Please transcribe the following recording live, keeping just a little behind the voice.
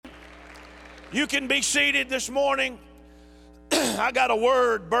You can be seated this morning. I got a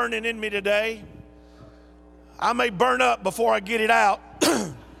word burning in me today. I may burn up before I get it out.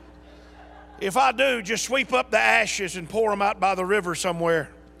 If I do, just sweep up the ashes and pour them out by the river somewhere.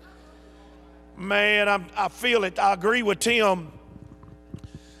 Man, I feel it. I agree with Tim.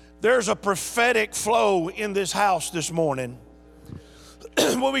 There's a prophetic flow in this house this morning.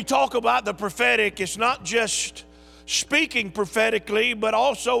 When we talk about the prophetic, it's not just speaking prophetically, but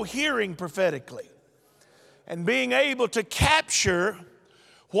also hearing prophetically and being able to capture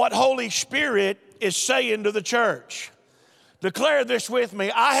what Holy Spirit is saying to the church. Declare this with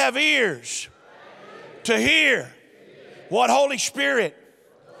me. I have ears to hear what Holy Spirit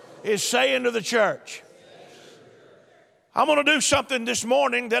is saying to the church. I'm going to do something this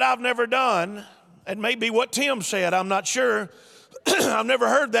morning that I've never done. It may be what Tim said, I'm not sure. I've never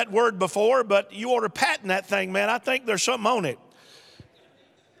heard that word before, but you ought to patent that thing, man. I think there's something on it.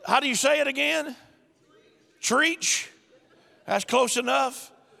 How do you say it again? Treach? That's close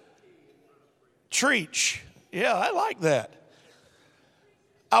enough. Treach. Yeah, I like that.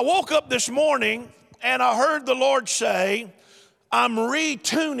 I woke up this morning and I heard the Lord say, I'm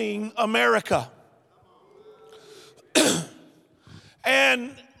retuning America.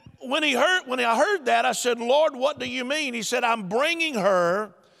 And when I heard that, I said, Lord, what do you mean? He said, I'm bringing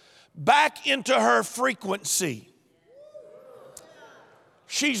her back into her frequency.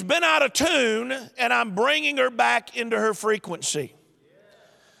 She's been out of tune, and I'm bringing her back into her frequency.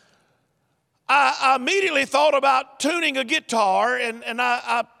 I immediately thought about tuning a guitar, and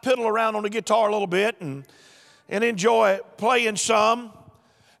I piddle around on the guitar a little bit and enjoy playing some.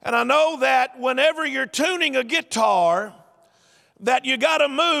 And I know that whenever you're tuning a guitar, that you got to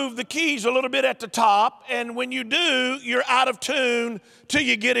move the keys a little bit at the top, and when you do, you're out of tune till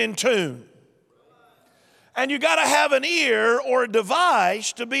you get in tune. And you got to have an ear or a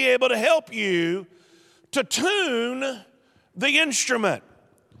device to be able to help you to tune the instrument.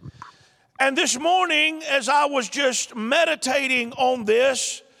 And this morning, as I was just meditating on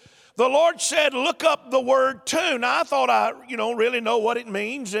this, the Lord said, look up the word tune. Now, I thought I, really know what it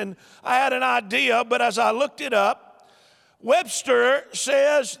means, and I had an idea, but as I looked it up, Webster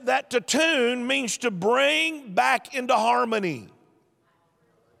says that to tune means to bring back into harmony.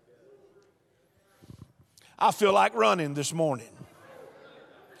 I feel like running this morning.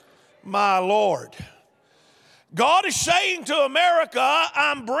 My Lord. God is saying to America,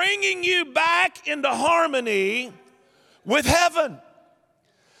 I'm bringing you back into harmony with heaven.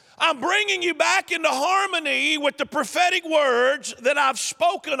 I'm bringing you back into harmony with the prophetic words that I've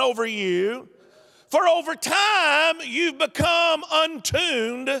spoken over you. For over time, you've become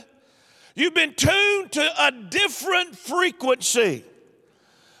untuned. You've been tuned to a different frequency.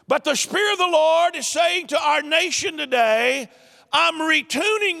 But the Spirit of the Lord is saying to our nation today, I'm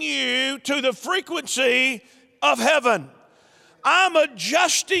retuning you to the frequency of heaven. I'm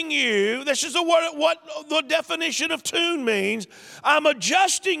adjusting you. This is what the definition of tune means. I'm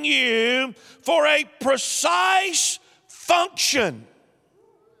adjusting you for a precise function.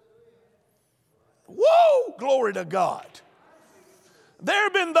 Whoa, glory to God. There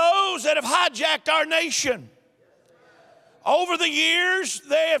have been those that have hijacked our nation. Over the years,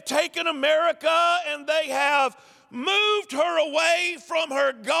 they have taken America and they have moved her away from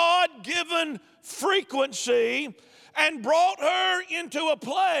her God-given frequency and brought her into a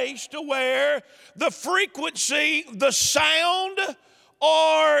place to where the frequency, the sound,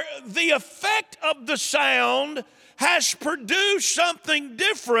 or the effect of the sound has produced something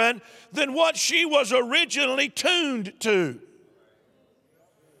different than what she was originally tuned to.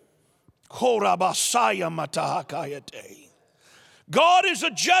 God is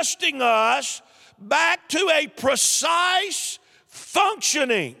adjusting us back to a precise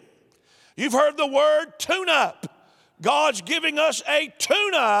functioning. You've heard the word tune-up. God's giving us a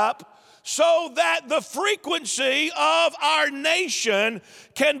tune-up so that the frequency of our nation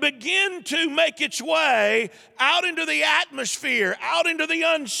can begin to make its way out into the atmosphere, out into the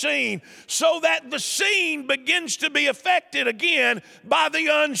unseen, so that the seen begins to be affected again by the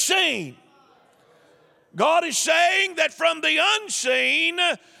unseen. God is saying that from the unseen,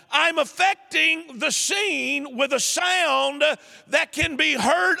 I'm affecting the seen with a sound that can be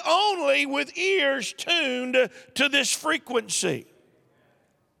heard only with ears tuned to this frequency.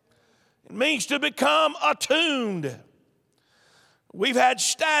 It means to become attuned. We've had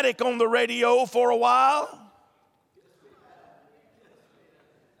static on the radio for a while.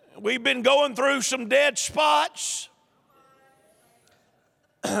 We've been going through some dead spots.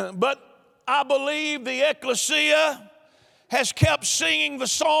 But I believe the ecclesia has kept singing the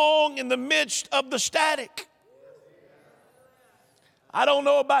song in the midst of the static. I don't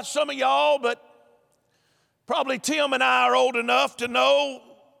know about some of y'all, but probably Tim and I are old enough to know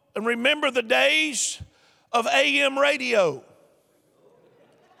and remember the days of AM radio.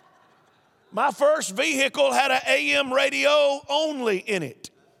 My first vehicle had an AM radio only in it.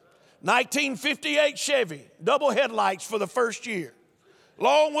 1958 Chevy, double headlights for the first year.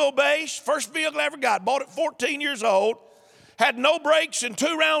 Long wheelbase, first vehicle I ever got. Bought at 14 years old. Had no brakes and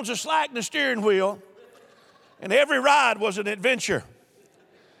 2 rounds of slack in the steering wheel. And every ride was an adventure.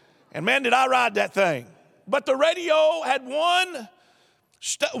 And man, did I ride that thing. But the radio had one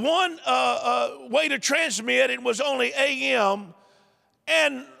way to transmit. It was only AM.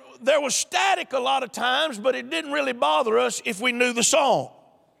 And there was static a lot of times, but it didn't really bother us if we knew the song.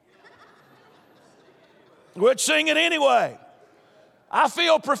 We'd sing it anyway. I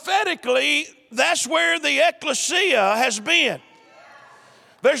feel prophetically that's where the ecclesia has been.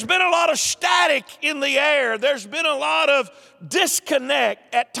 There's been a lot of static in the air. There's been a lot of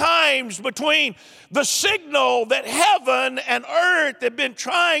disconnect at times between the signal that heaven and earth have been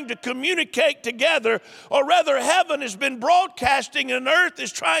trying to communicate together, or rather heaven has been broadcasting and earth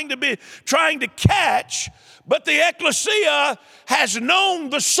is trying to catch, but the ecclesia has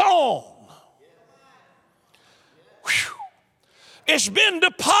known the song. Whew. It's been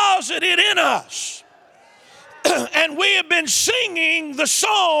deposited in us. And we have been singing the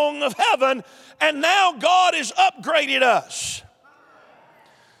song of heaven, and now God has upgraded us.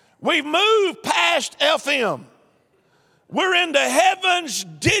 We've moved past FM. We're into heaven's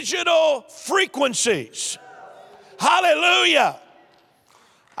digital frequencies. Hallelujah.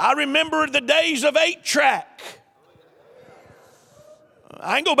 I remember the days of 8-track.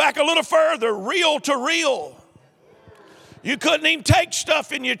 I can go back a little further, reel to reel. You couldn't even take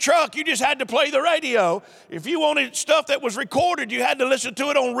stuff in your truck. You just had to play the radio. If you wanted stuff that was recorded, you had to listen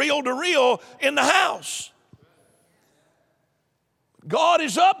to it on reel to reel in the house. God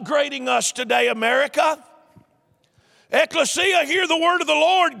is upgrading us today, America. Ecclesia, hear the word of the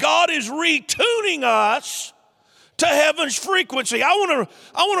Lord. God is retuning us to heaven's frequency. I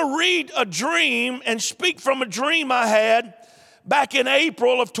want to read a dream and speak from a dream I had back in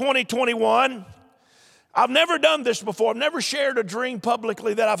April of 2021. I've never done this before. I've never shared a dream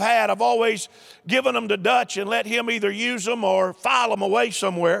publicly that I've had. I've always given them to Dutch and let him either use them or file them away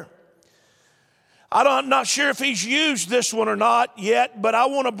somewhere. I'm not sure if he's used this one or not yet, but I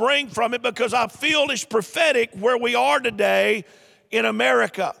want to bring from it because I feel it's prophetic where we are today in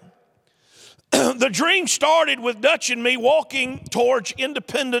America. The dream started with Dutch and me walking towards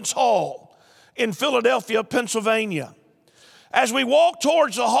Independence Hall in Philadelphia, Pennsylvania. As we walked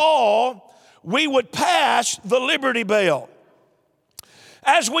towards the hall, we would pass the Liberty Bell.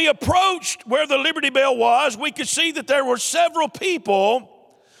 As we approached where the Liberty Bell was, we could see that there were several people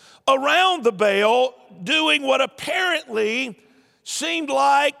around the bell doing what apparently seemed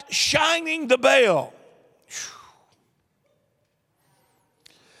like shining the bell.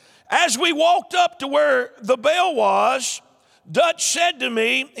 As we walked up to where the bell was, Dutch said to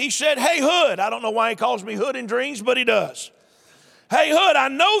me, he said, "Hey, Hood." I don't know why he calls me Hood in dreams, but he does. "Hey, Hood, I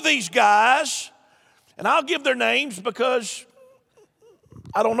know these guys," and I'll give their names because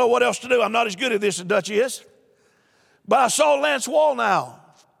I don't know what else to do. I'm not as good at this as Dutch is. But I saw Lance Wallnow,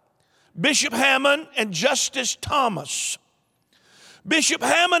 Bishop Hammond, and Justice Thomas. Bishop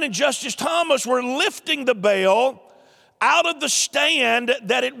Hammond and Justice Thomas were lifting the bell out of the stand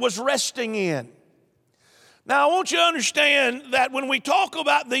that it was resting in. Now, I want you to understand that when we talk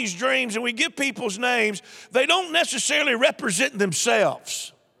about these dreams and we give people's names, they don't necessarily represent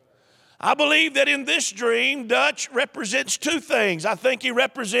themselves. I believe that in this dream, Dutch represents two things. I think he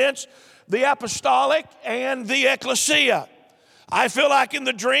represents the apostolic and the ecclesia. I feel like in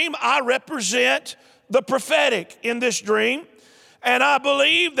the dream, I represent the prophetic in this dream. And I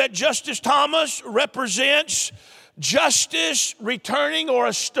believe that Justice Thomas represents justice returning, or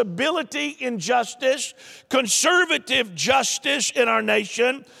a stability in justice, conservative justice in our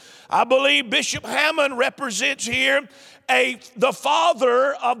nation. I believe Bishop Hammond represents here the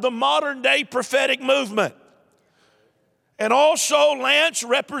father of the modern day prophetic movement. And also Lance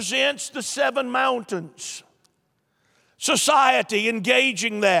represents the 7 mountains, society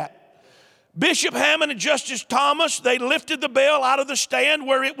engaging that. Bishop Hammond and Justice Thomas, they lifted the bell out of the stand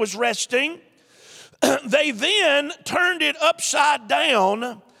where it was resting. They then turned it upside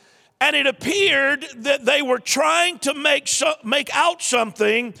down, and it appeared that they were trying to make out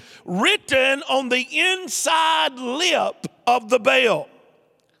something written on the inside lip of the bell.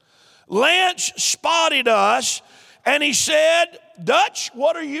 Lance spotted us, and he said, "Dutch,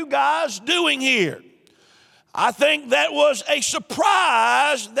 what are you guys doing here?" I think that was a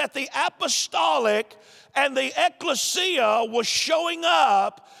surprise that the apostolic And the ecclesia was showing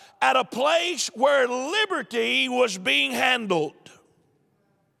up at a place where liberty was being handled.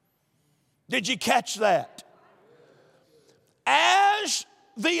 Did you catch that? As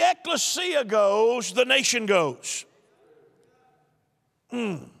the ecclesia goes, the nation goes.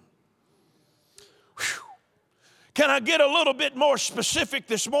 Can I get a little bit more specific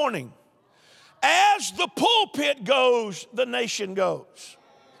this morning? As the pulpit goes, the nation goes.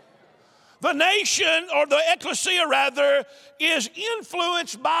 The nation, or the ecclesia rather, is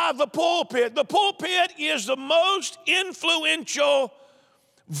influenced by the pulpit. The pulpit is the most influential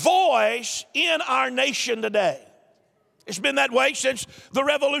voice in our nation today. It's been that way since the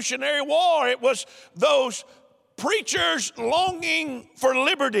Revolutionary War. It was those preachers longing for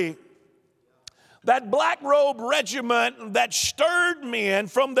liberty, that black robe regiment that stirred men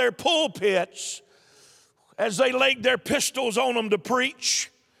from their pulpits as they laid their pistols on them to preach,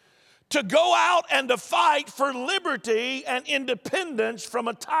 to go out and to fight for liberty and independence from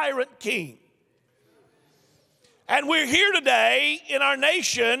a tyrant king. And we're here today in our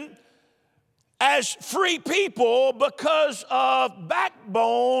nation as free people because of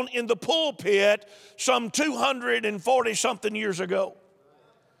backbone in the pulpit some 240-something years ago.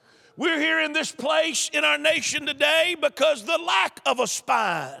 We're here in this place in our nation today because the lack of a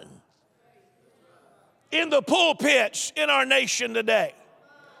spine in the pulpits in our nation today.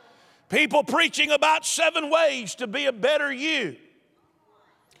 People preaching about 7 ways to be a better you.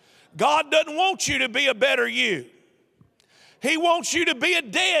 God doesn't want you to be a better you. He wants you to be a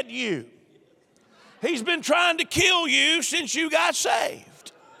dead you. He's been trying to kill you since you got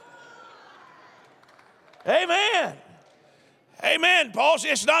saved. Amen. Amen. Paul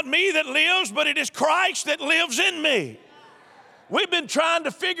says, it's not me that lives, but it is Christ that lives in me. We've been trying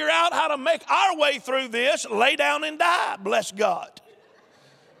to figure out how to make our way through this, lay down and die, bless God.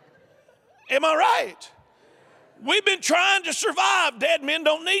 Am I right? We've been trying to survive. Dead men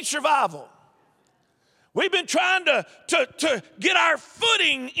don't need survival. We've been trying to get our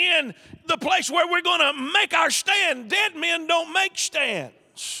footing in the place where we're going to make our stand. Dead men don't make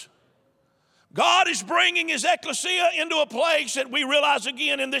stands. God is bringing His ecclesia into a place that we realize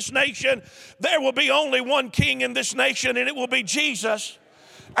again in this nation, there will be only one king in this nation, and it will be Jesus.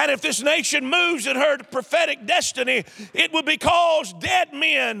 And if this nation moves in her prophetic destiny, it will be because dead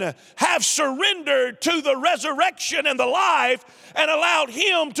men have surrendered to the resurrection and the life and allowed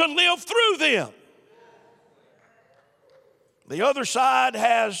Him to live through them. The other side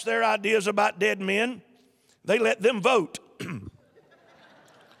has their ideas about dead men. They let them vote.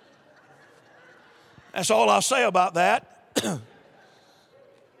 That's all I'll say about that.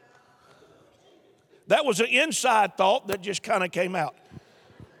 That was an inside thought that just kind of came out.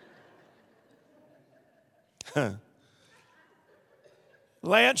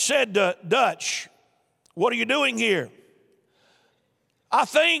 Lance said to Dutch, what are you doing here?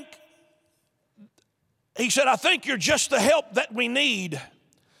 He said, I think you're just the help that we need.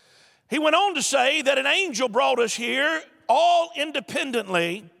 He went on to say that an angel brought us here all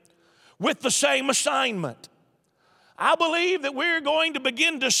independently with the same assignment. I believe that we're going to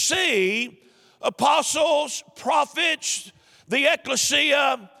begin to see apostles, prophets, the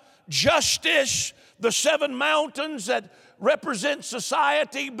ecclesia, justice, the 7 mountains that represent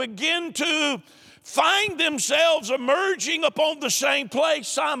society begin to find themselves emerging upon the same place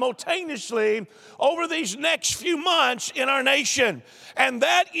simultaneously over these next few months in our nation. And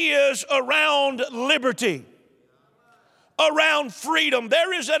that is around liberty, around freedom.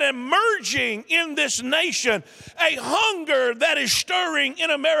 There is an emerging in this nation, a hunger that is stirring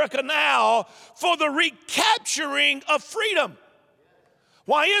in America now for the recapturing of freedom.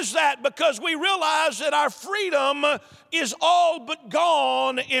 Why is that? Because we realize that our freedom is all but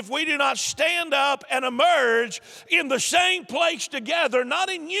gone if we do not stand up and emerge in the same place together, not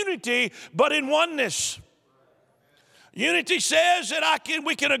in unity, but in oneness. Unity says that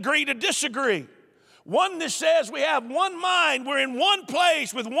we can agree to disagree. Oneness says we have one mind, we're in one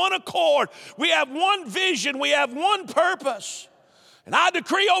place with one accord, we have one vision, we have one purpose. And I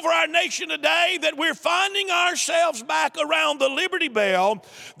decree over our nation today that we're finding ourselves back around the Liberty Bell,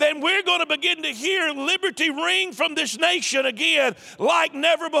 then we're going to begin to hear liberty ring from this nation again like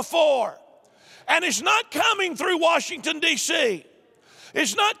never before. And it's not coming through Washington, D.C.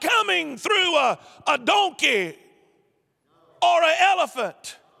 It's not coming through a donkey or an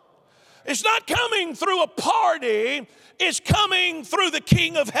elephant. It's not coming through a party. It's coming through the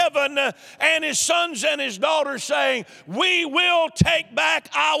King of Heaven and His sons and His daughters saying, we will take back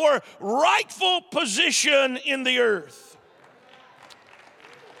our rightful position in the earth.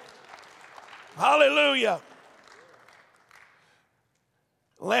 Hallelujah.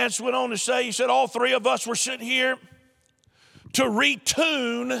 Lance went on to say, he said, all three of us were sitting here to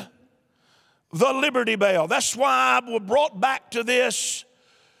retune the Liberty Bell. That's why I was brought back to this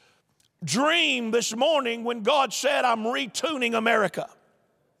dream this morning when God said, I'm retuning America.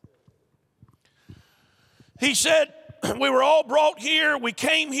 He said, we were all brought here. We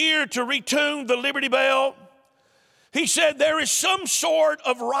came here to retune the Liberty Bell. He said, there is some sort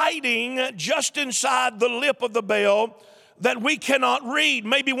of writing just inside the lip of the bell that we cannot read.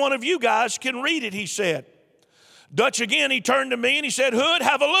 Maybe one of you guys can read it, he said. Dutch again, he turned to me and he said, Hood,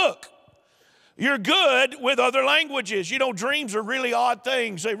 have a look. You're good with other languages. You know, dreams are really odd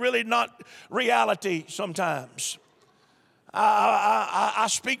things. They're really not reality sometimes. I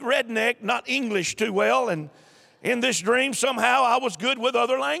speak redneck, not English too well, and in this dream somehow I was good with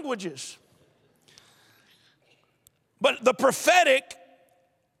other languages. But the prophetic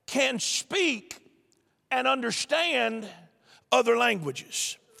can speak and understand other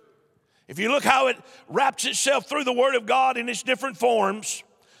languages. If you look how it wraps itself through the Word of God in its different forms,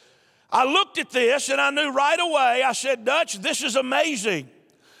 I looked at this and I knew right away, I said, Dutch, this is amazing.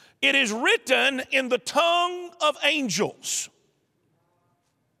 It is written in the tongue of angels.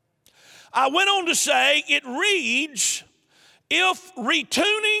 I went on to say, it reads, if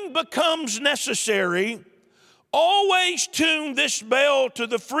retuning becomes necessary, always tune this bell to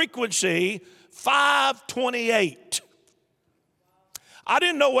the frequency 528. I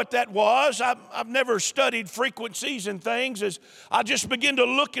didn't know what that was. I've never studied frequencies and things. As I just began to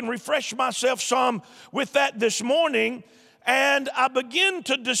look and refresh myself some with that this morning, and I began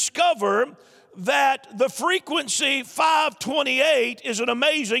to discover that the frequency 528 is an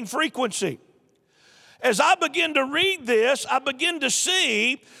amazing frequency. As I begin to read this, I begin to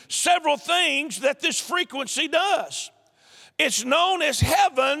see several things that this frequency does. It's known as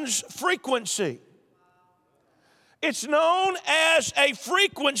heaven's frequency. It's known as a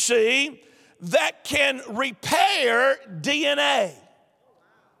frequency that can repair DNA.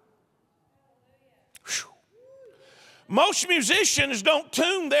 Whew. Most musicians don't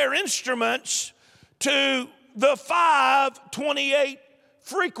tune their instruments to the 528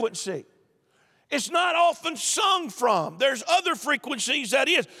 frequency. It's not often sung from. There's other frequencies that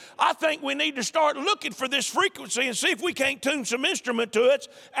is. I think we need to start looking for this frequency and see if we can't tune some instrument to it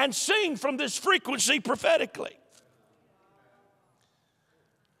and sing from this frequency prophetically.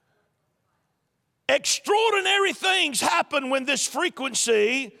 Extraordinary things happen when this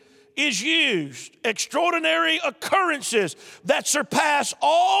frequency is used. Extraordinary occurrences that surpass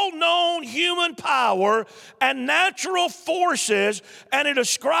all known human power and natural forces, and it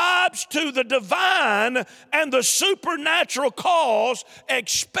ascribes to the divine and the supernatural cause,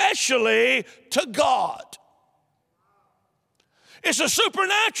 especially to God. It's a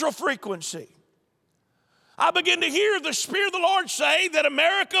supernatural frequency. I begin to hear the Spirit of the Lord say that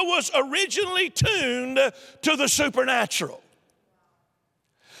America was originally tuned to the supernatural.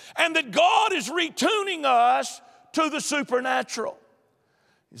 And that God is retuning us to the supernatural.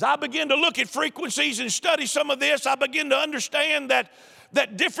 As I begin to look at frequencies and study some of this, I begin to understand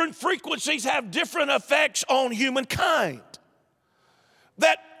that different frequencies have different effects on humankind.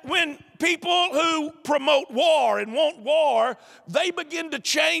 That when people who promote war and want war, they begin to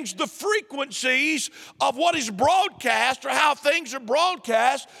change the frequencies of what is broadcast or how things are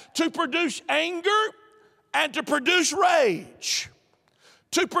broadcast to produce anger and to produce rage,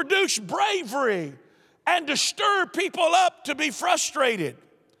 to produce bravery and to stir people up to be frustrated.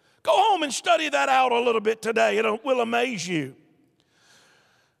 Go home and study that out a little bit today. It will amaze you.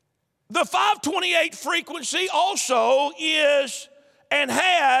 The 528 frequency also is and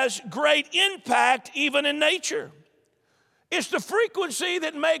has great impact even in nature. It's the frequency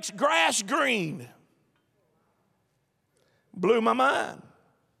that makes grass green. Blew my mind.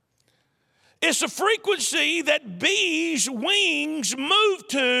 It's the frequency that bees' wings move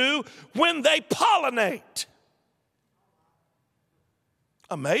to when they pollinate.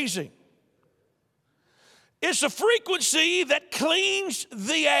 Amazing. It's a frequency that cleans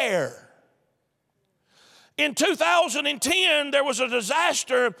the air. In 2010, there was a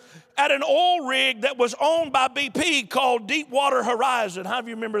disaster at an oil rig that was owned by BP called Deepwater Horizon. How do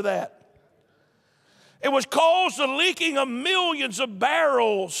you remember that? It was caused the leaking of millions of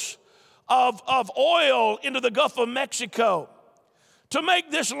barrels of oil into the Gulf of Mexico. To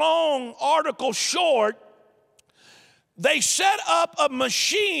make this long article short, they set up a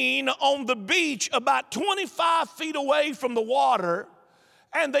machine on the beach about 25 feet away from the water,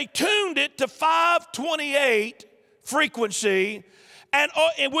 and they tuned it to 528 frequency, and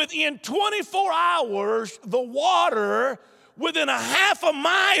within 24 hours, the water within a half a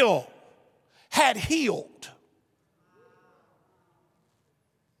mile had healed.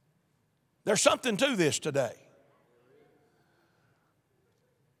 There's something to this today.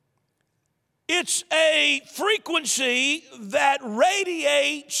 It's a frequency that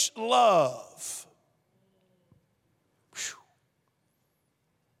radiates love. Whew.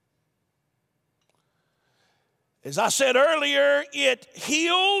 As I said earlier, it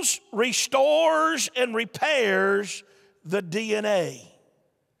heals, restores, and repairs the DNA.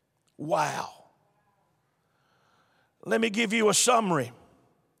 Wow. Let me give you a summary.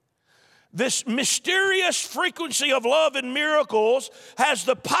 This mysterious frequency of love and miracles has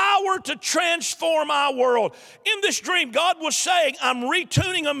the power to transform our world. In this dream, God was saying, I'm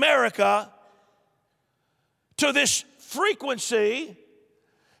retuning America to this frequency.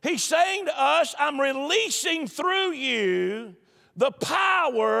 He's saying to us, I'm releasing through you the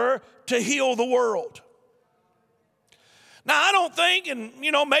power to heal the world. Now, I don't think, and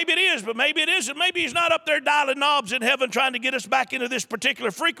maybe it is, but maybe it isn't. Maybe he's not up there dialing knobs in heaven trying to get us back into this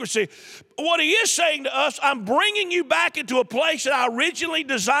particular frequency. What he is saying to us, I'm bringing you back into a place that I originally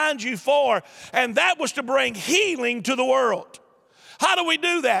designed you for, and that was to bring healing to the world. How do we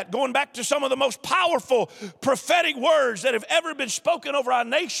do that? Going back to some of the most powerful prophetic words that have ever been spoken over our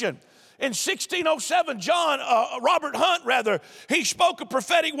nation. In 1607, Robert Hunt, he spoke a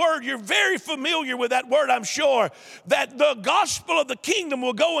prophetic word. You're very familiar with that word, I'm sure, that the gospel of the kingdom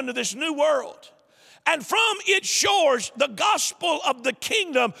will go into this new world. And from its shores, the gospel of the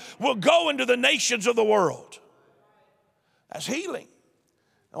kingdom will go into the nations of the world. That's healing.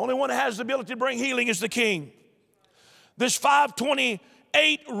 The only one that has the ability to bring healing is the King. This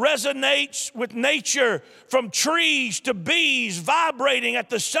 528 resonates with nature, from trees to bees vibrating at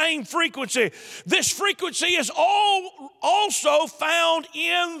the same frequency. This frequency is also found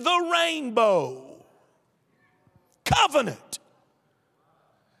in the rainbow. Covenant.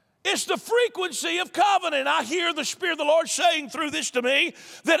 It's the frequency of covenant. I hear the Spirit of the Lord saying through this to me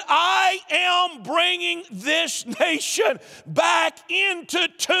that I am bringing this nation back into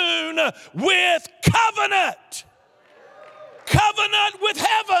tune with covenant. Covenant with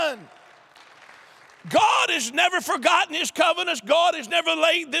heaven. God has never forgotten his covenants. God has never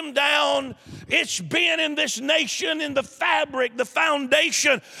laid them down. It's been in this nation, in the fabric, the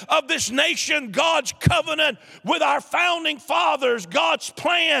foundation of this nation, God's covenant with our founding fathers, God's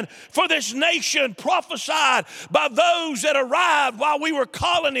plan for this nation prophesied by those that arrived while we were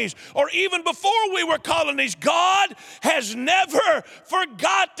colonies or even before we were colonies. God has never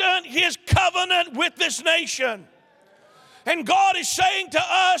forgotten his covenant with this nation. And God is saying to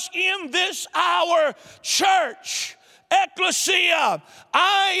us in this hour, church, ecclesia,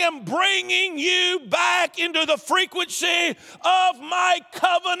 I am bringing you back into the frequency of my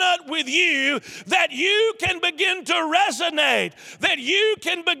covenant with you, that you can begin to resonate, that you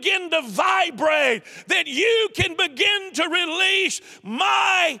can begin to vibrate, that you can begin to release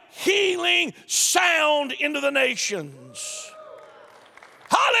my healing sound into the nations.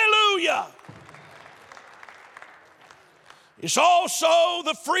 Hallelujah. It's also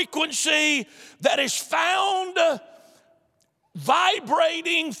the frequency that is found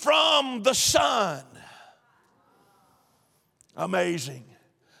vibrating from the sun. Amazing.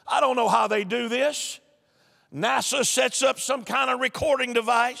 I don't know how they do this. NASA sets up some kind of recording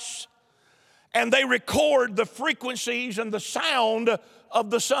device, and they record the frequencies and the sound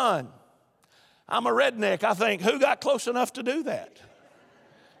of the sun. I'm a redneck. I think, who got close enough to do that?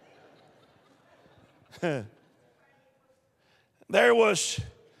 There was,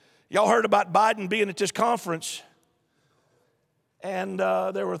 y'all heard about Biden being at this conference, and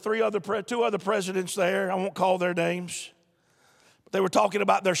there were two other presidents there. I won't call their names. But they were talking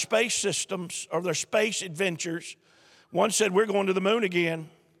about their space systems or their space adventures. One said, we're going to the moon again.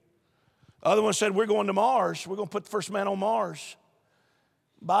 The other one said, we're going to Mars. We're going to put the first man on Mars.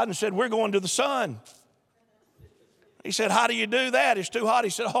 Biden said, we're going to the sun. He said, how do you do that? It's too hot. He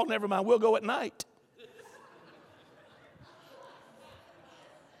said, oh, never mind. We'll go at night.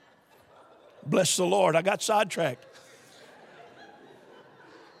 Bless the Lord. I got sidetracked.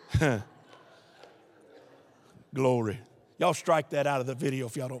 Glory. Y'all strike that out of the video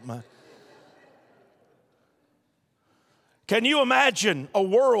if y'all don't mind. Can you imagine a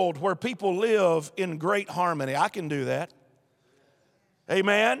world where people live in great harmony? I can do that.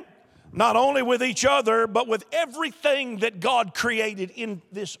 Amen. Not only with each other, but with everything that God created in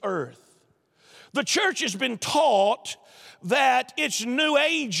this earth. The church has been taught that it's new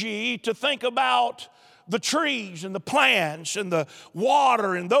agey to think about the trees and the plants and the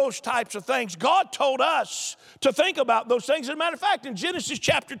water and those types of things. God told us to think about those things. As a matter of fact, in Genesis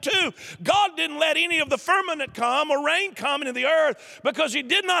chapter 2, God didn't let any of the firmament come or rain come into the earth because he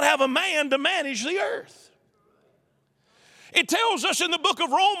did not have a man to manage the earth. It tells us in the book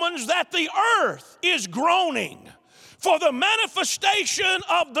of Romans that the earth is groaning for the manifestation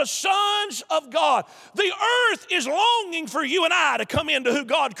of the sons of God. The earth is longing for you and I to come into who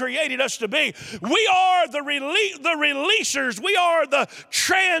God created us to be. We are the releasers. We are the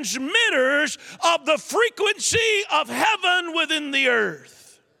transmitters of the frequency of heaven within the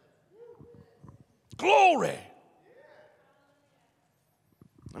earth. Glory.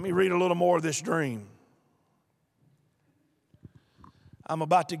 Let me read a little more of this dream. I'm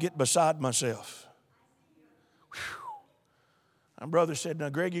about to get beside myself. Whew. My brother said, now,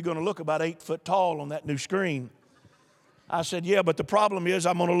 Greg, you're going to look about 8 foot tall on that new screen. I said, yeah, but the problem is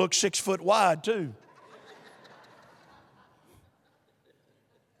I'm going to look 6 foot wide, too.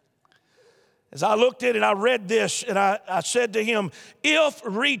 As I looked at it, I read this, and I said to him, if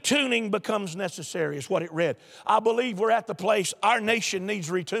retuning becomes necessary, is what it read. I believe we're at the place our nation needs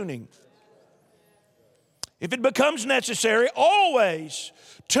retuning. If it becomes necessary, always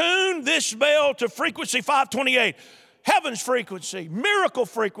tune this bell to frequency 528. Heaven's frequency, miracle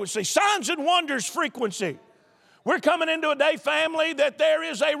frequency, signs and wonders frequency. We're coming into a day, family, that there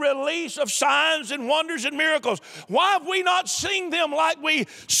is a release of signs and wonders and miracles. Why have we not seen them like we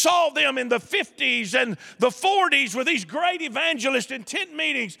saw them in the 50s and the 40s with these great evangelists and tent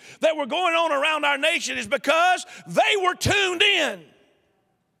meetings that were going on around our nation? Is because they were tuned in.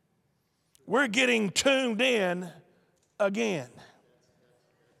 We're getting tuned in again.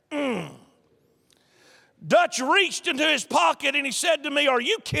 Dutch reached into his pocket and he said to me, are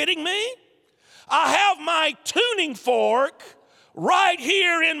you kidding me? I have my tuning fork right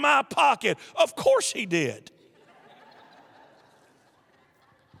here in my pocket. Of course he did.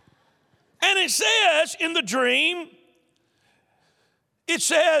 And it says in the dream, it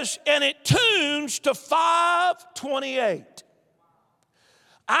says, and it tunes to 528.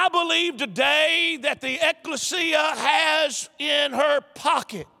 I believe today that the ecclesia has in her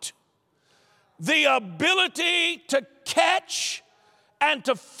pocket the ability to catch and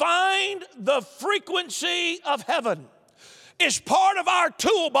to find the frequency of heaven. It's part of our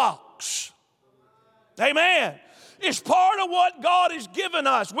toolbox. Amen. It's part of what God has given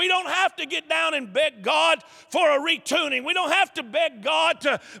us. We don't have to get down and beg God for a retuning. We don't have to beg God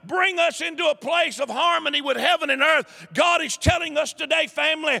to bring us into a place of harmony with heaven and earth. God is telling us today,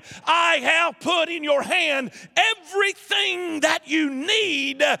 family, I have put in your hand everything that you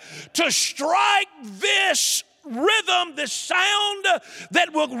need to strike this rhythm, this sound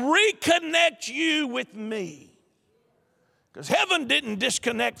that will reconnect you with me. Because heaven didn't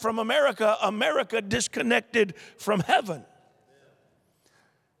disconnect from America. America disconnected from heaven.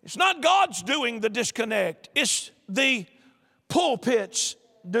 It's not God's doing the disconnect. It's the pulpit's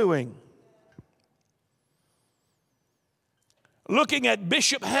doing. Looking at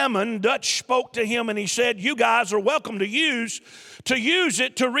Bishop Hammond, Dutch spoke to him and he said, you guys are welcome to use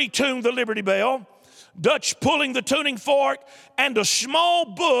it to retune the Liberty Bell. Dutch pulling the tuning fork and a small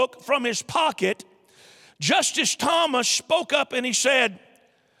book from his pocket. Justice Thomas spoke up and he said,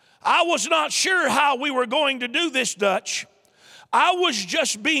 I was not sure how we were going to do this, Dutch. I was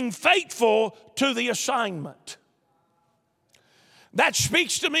just being faithful to the assignment. That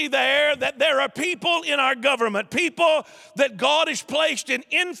speaks to me there that there are people in our government, people that God has placed in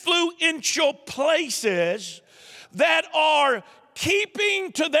influential places that are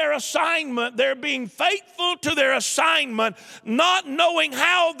keeping to their assignment. They're being faithful to their assignment, not knowing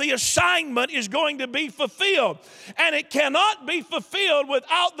how the assignment is going to be fulfilled. And it cannot be fulfilled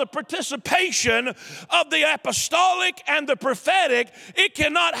without the participation of the apostolic and the prophetic. It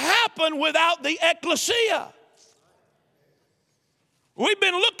cannot happen without the ecclesia. We've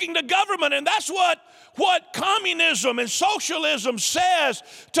been looking to government, and that's what communism and socialism says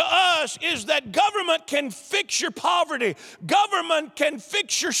to us, is that government can fix your poverty. Government can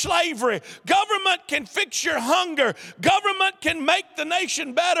fix your slavery. Government can fix your hunger. Government can make the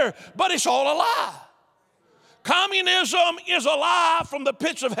nation better, but it's all a lie. Communism is a lie from the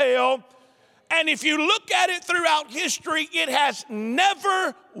pits of hell, and if you look at it throughout history, it has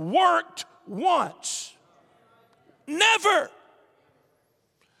never worked once. Never.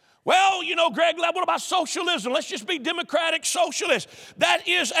 Well, you know, Greg, what about socialism? Let's just be democratic socialist. That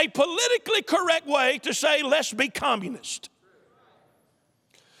is a politically correct way to say let's be communist.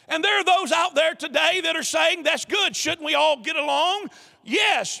 And there are those out there today that are saying that's good. Shouldn't we all get along?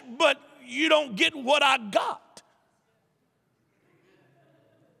 Yes, but you don't get what I got.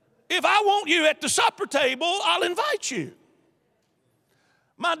 If I want you at the supper table, I'll invite you.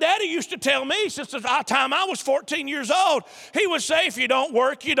 My daddy used to tell me since the time I was 14 years old, he would say, if you don't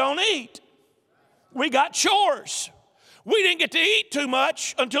work, you don't eat. We got chores. We didn't get to eat too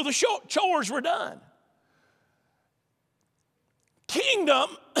much until the chores were done. kingdom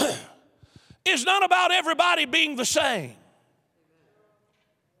is not about everybody being the same.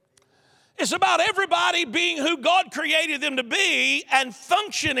 It's about everybody being who God created them to be and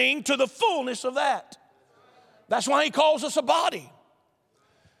functioning to the fullness of that. That's why he calls us a body.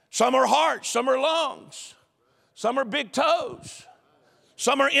 Some are hearts, some are lungs, some are big toes,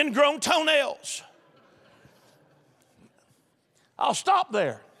 some are ingrown toenails. I'll stop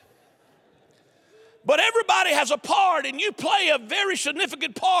there. But everybody has a part, and you play a very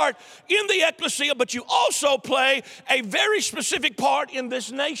significant part in the ecclesia, but you also play a very specific part in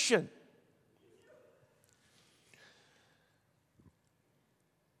this nation.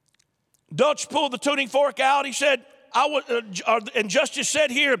 Dutch pulled the tuning fork out. He said, and Justice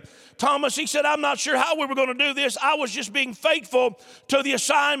said here, Thomas, he said, I'm not sure how we were going to do this. I was just being faithful to the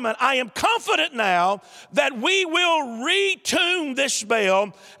assignment. I am confident now that we will retune this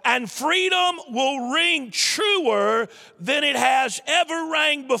bell and freedom will ring truer than it has ever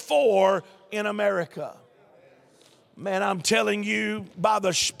rang before in America. Man, I'm telling you, by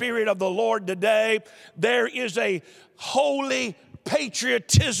the Spirit of the Lord today, there is a holy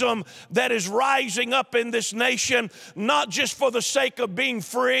patriotism that is rising up in this nation, not just for the sake of being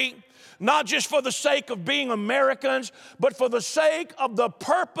free, not just for the sake of being Americans, but for the sake of the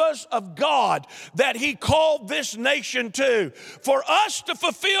purpose of God that he called this nation to. For us to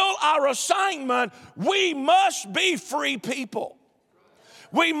fulfill our assignment, we must be free people.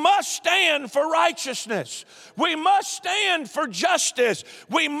 We must stand for righteousness. We must stand for justice.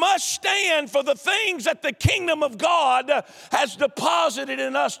 We must stand for the things that the kingdom of God has deposited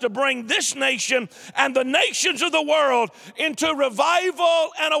in us to bring this nation and the nations of the world into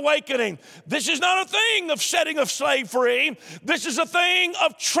revival and awakening. This is not a thing of setting a slave free. This is a thing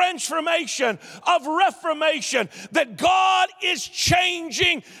of transformation, of reformation, that God is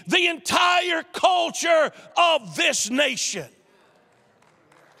changing the entire culture of this nation.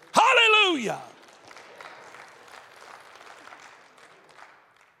 Hallelujah.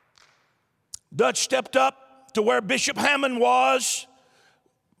 Dutch stepped up to where Bishop Hammond was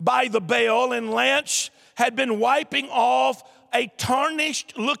by the bell, and Lance had been wiping off a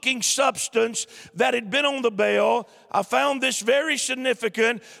tarnished looking substance that had been on the bell. I found this very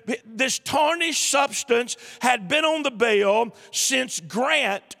significant. This tarnished substance had been on the bell since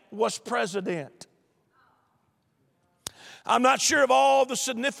Grant was president. I'm not sure of all the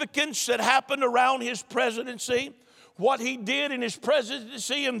significance that happened around his presidency, what he did in his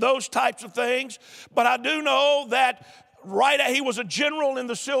presidency and those types of things. But I do know that he was a general in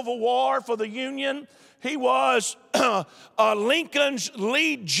the Civil War for the Union. He was Lincoln's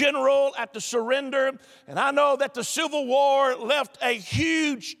lead general at the surrender. And I know that the Civil War left a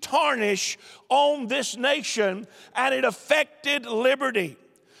huge tarnish on this nation, and it affected liberty.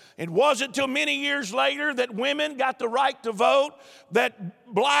 It wasn't until many years later that women got the right to vote,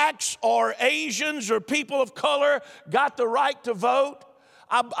 that blacks or Asians or people of color got the right to vote.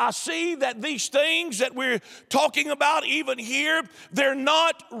 I see that these things that we're talking about even here, they're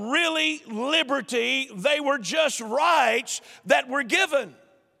not really liberty. They were just rights that were given.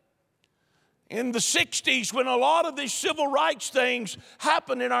 In the 60s, when a lot of these civil rights things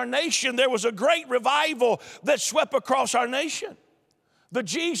happened in our nation, there was a great revival that swept across our nation. The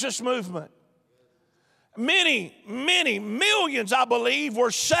Jesus movement. Many millions, I believe,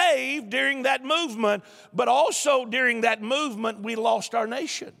 were saved during that movement, but also during that movement, we lost our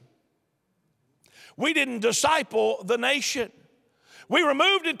nation. We didn't disciple the nation. We were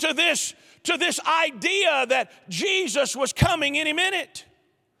moved into this idea that Jesus was coming any minute.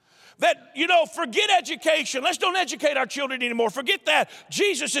 That, forget education. Let's don't educate our children anymore. Forget that.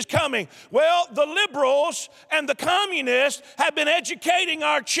 Jesus is coming. Well, the liberals and the communists have been educating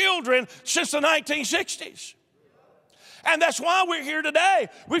our children since the 1960s. And that's why we're here today.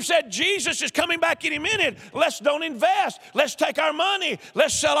 We've said Jesus is coming back any minute. Let's don't invest. Let's take our money.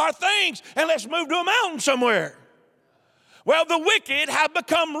 Let's sell our things. And let's move to a mountain somewhere. Well, the wicked have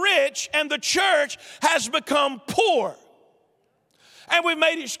become rich and the church has become poor. And we've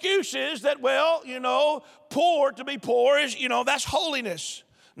made excuses that, poor to be poor is, that's holiness.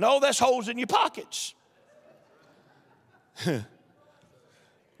 No, that's holes in your pockets.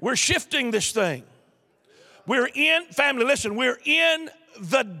 We're shifting this thing. We're in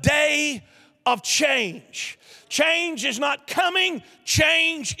the day of change. Change is not coming,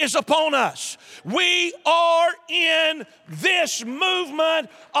 change is upon us. We are in this movement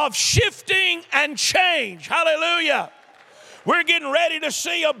of shifting and change. Hallelujah. We're getting ready to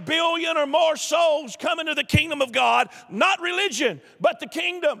see 1 billion or more souls come into the kingdom of God, not religion, but the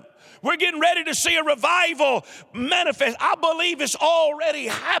kingdom. We're getting ready to see a revival manifest. I believe it's already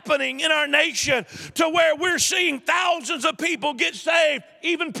happening in our nation to where we're seeing thousands of people get saved,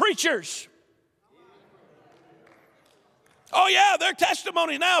 even preachers. Oh yeah, their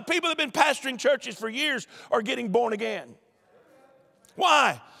testimonies now, people that have been pastoring churches for years are getting born again.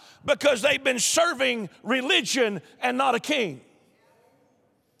 Why? Because they've been serving religion and not a king.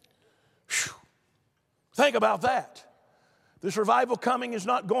 Whew. Think about that. This revival coming is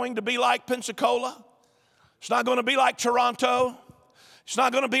not going to be like Pensacola. It's not going to be like Toronto. It's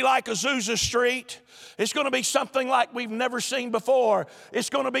not going to be like Azusa Street. It's going to be something like we've never seen before.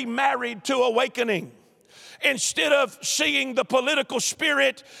 It's going to be married to awakening. Instead of seeing the political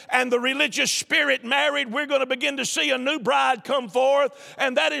spirit and the religious spirit married, we're going to begin to see a new bride come forth,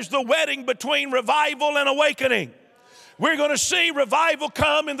 and that is the wedding between revival and awakening. We're going to see revival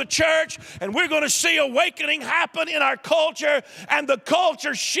come in the church, and we're going to see awakening happen in our culture, and the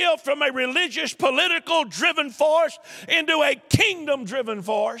culture shift from a religious, political driven force into a kingdom driven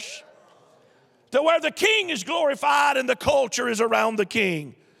force, to where the king is glorified and the culture is around the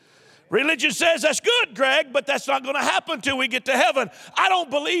king. Religion says that's good, Greg, but that's not going to happen till we get to heaven. I don't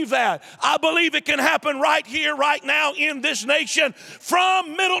believe that. I believe it can happen right here, right now in this nation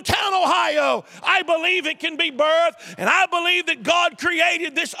from Middletown, Ohio. I believe it can be birthed, and I believe that God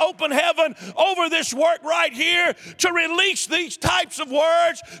created this open heaven over this work right here to release these types of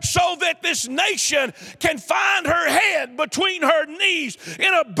words so that this nation can find her head between her knees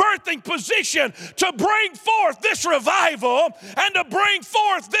in a birthing position to bring forth this revival and to bring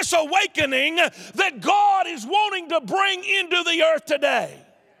forth this awakening that God is wanting to bring into the earth today.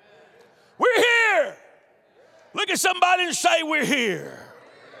 We're here. Look at somebody and say, we're here.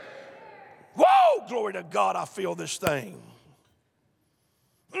 Whoa, glory to God, I feel this thing.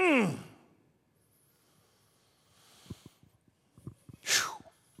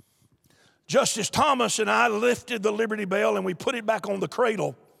 Justice Thomas and I lifted the Liberty Bell and we put it back on the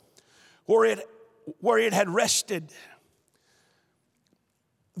cradle where it had rested.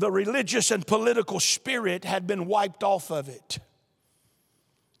 The religious and political spirit had been wiped off of it.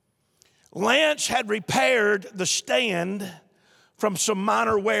 Lance had repaired the stand from some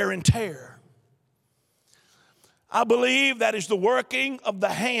minor wear and tear. I believe that is the working of the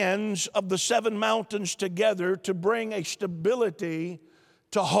hands of the seven mountains together to bring a stability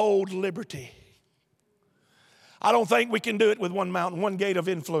to hold liberty. I don't think we can do it with one mountain, one gate of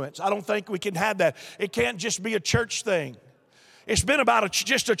influence. I don't think we can have that. It can't just be a church thing. It's been about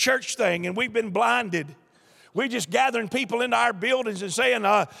just a church thing, and we've been blinded. We're just gathering people into our buildings and saying,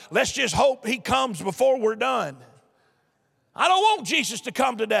 let's just hope he comes before we're done. I don't want Jesus to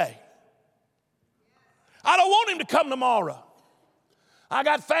come today. I don't want him to come tomorrow. I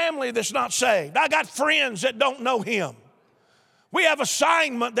got family that's not saved. I got friends that don't know him. We have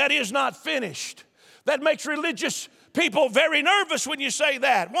assignment that is not finished. That makes religious people very nervous when you say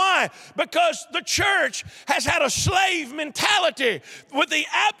that. Why? Because the church has had a slave mentality. With the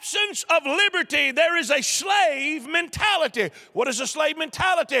absence of liberty, there is a slave mentality. What is a slave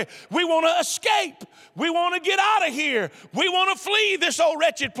mentality? We want to escape. We want to get out of here. We want to flee this old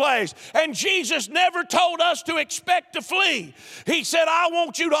wretched place. And Jesus never told us to expect to flee. He said, I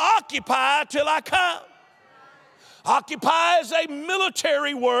want you to occupy till I come. Occupy is a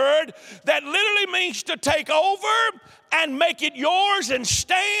military word that literally means to take over and make it yours and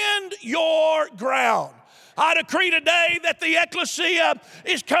stand your ground. I decree today that the ecclesia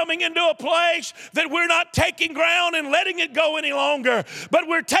is coming into a place that we're not taking ground and letting it go any longer, but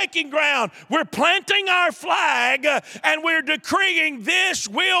we're taking ground. We're planting our flag and we're decreeing this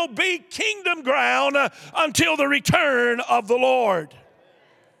will be kingdom ground until the return of the Lord.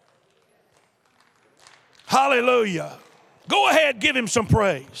 Hallelujah. Go ahead, give him some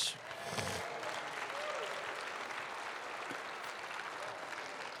praise.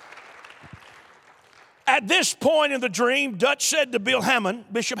 At this point in the dream, Dutch said to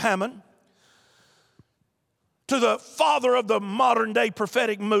Bishop Hammond, to the father of the modern day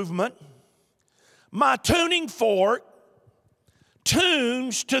prophetic movement, my tuning fork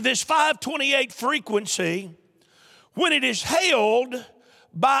tunes to this 528 frequency when it is held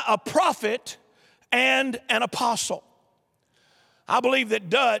by a prophet and an apostle. I believe that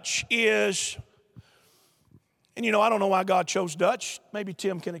Dutch is, and I don't know why God chose Dutch. Maybe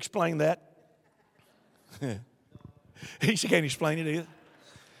Tim can explain that. He can't explain it either.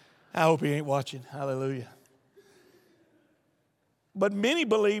 I hope he ain't watching. Hallelujah. But many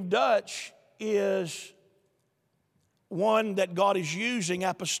believe Dutch is one that God is using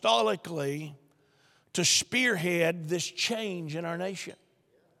apostolically to spearhead this change in our nation.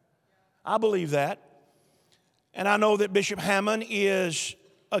 I believe that. And I know that Bishop Hammond is,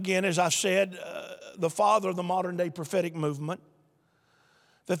 again, as I've said, the father of the modern day prophetic movement.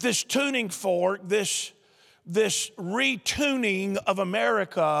 That this tuning fork, this retuning of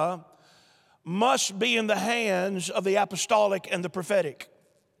America must be in the hands of the apostolic and the prophetic.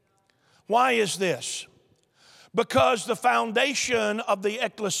 Why is this? Because the foundation of the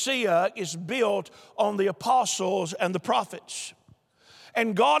ecclesia is built on the apostles and the prophets.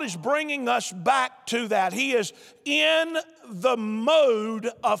 And God is bringing us back to that. He is in the mode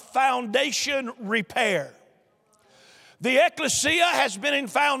of foundation repair. The ecclesia has been in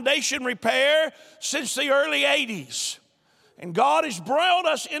foundation repair since the early 80s. And God has brought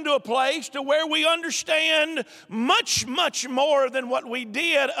us into a place to where we understand much, much more than what we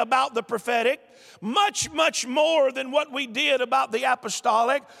did about the prophetic, much, much more than what we did about the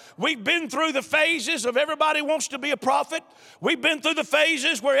apostolic. We've been through the phases of everybody wants to be a prophet. We've been through the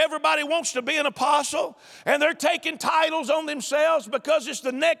phases where everybody wants to be an apostle, and they're taking titles on themselves because it's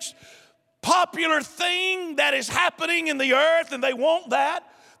the next popular thing that is happening in the earth, and they want that,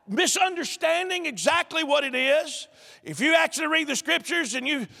 misunderstanding exactly what it is. If you actually read the scriptures and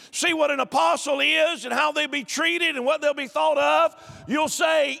you see what an apostle is and how they'll be treated and what they'll be thought of, you'll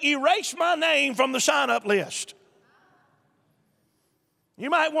say, erase my name from the sign-up list. You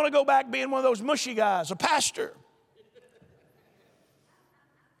might want to go back being one of those mushy guys, a pastor,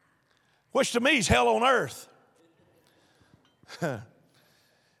 which to me is hell on earth.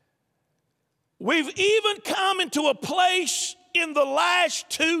 We've even come into a place in the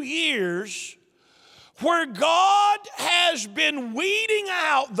last 2 years where God has been weeding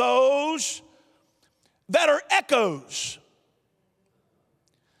out those that are echoes.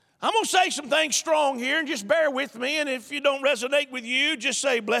 I'm going to say some things strong here, and just bear with me, and if you don't resonate with you, just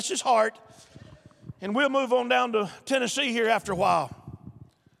say, bless his heart, and we'll move on down to Tennessee here after a while.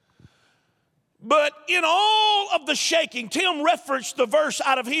 But in all of the shaking, Tim referenced the verse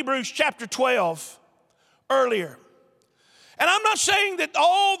out of Hebrews chapter 12 earlier. And I'm not saying that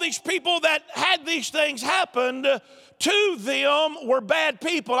all these people that had these things happen to them were bad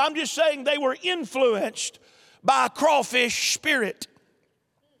people. I'm just saying they were influenced by a crawfish spirit.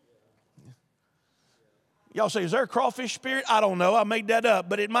 Y'all say, is there a crawfish spirit? I don't know. I made that up,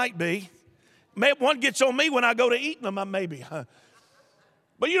 but it might be. One gets on me when I go to eating them, maybe.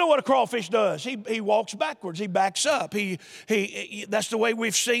 But you know what a crawfish does? He walks backwards. He backs up. That's the way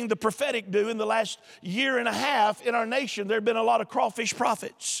we've seen the prophetic do in the last year and a half in our nation. There have been a lot of crawfish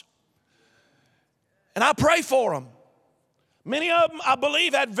prophets. And I pray for them. Many of them, I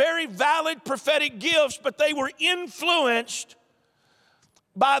believe, had very valid prophetic gifts, but they were influenced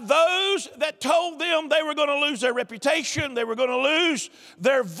by those that told them they were going to lose their reputation, they were going to lose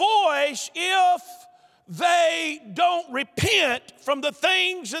their voice if they don't repent from the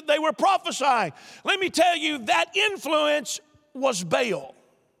things that they were prophesying. Let me tell you, that influence was Baal.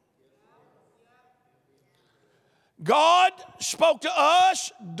 God spoke to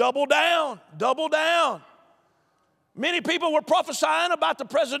us, double down, double down. Many people were prophesying about the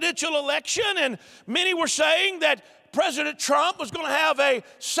presidential election, and many were saying that President Trump was going to have a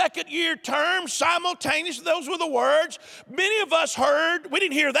second-year term simultaneous. Those were the words. Many of us heard, we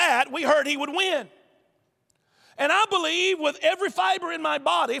didn't hear that, we heard he would win. And I believe with every fiber in my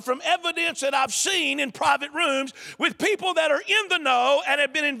body, from evidence that I've seen in private rooms with people that are in the know and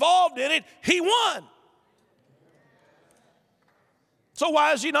have been involved in it, he won. So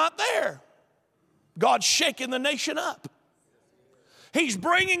why is he not there? God's shaking the nation up. He's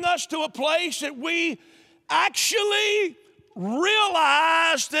bringing us to a place that we actually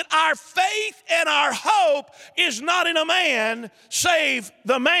realize that our faith and our hope is not in a man, save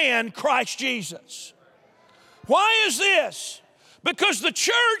the man, Christ Jesus. Why is this? Because the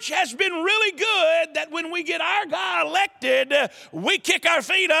church has been really good that when we get our guy elected, we kick our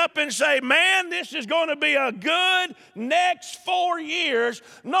feet up and say, man, this is going to be a good next 4 years,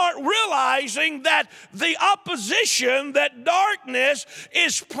 not realizing that the opposition, that darkness,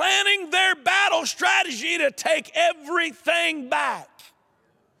 is planning their battle strategy to take everything back.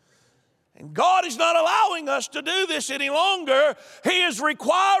 And God is not allowing us to do this any longer. He is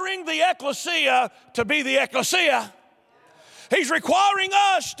requiring the ecclesia to be the ecclesia. He's requiring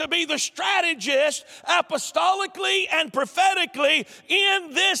us to be the strategist apostolically and prophetically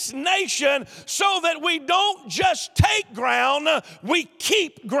in this nation so that we don't just take ground, we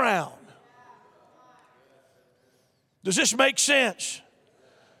keep ground. Does this make sense?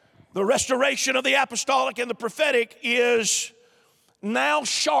 The restoration of the apostolic and the prophetic is now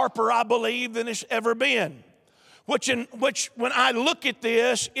sharper, I believe, than it's ever been. which when I look at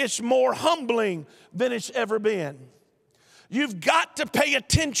this, it's more humbling than it's ever been. You've got to pay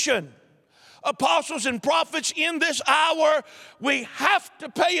attention. Apostles and prophets, in this hour, we have to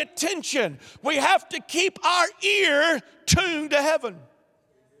pay attention. We have to keep our ear tuned to heaven.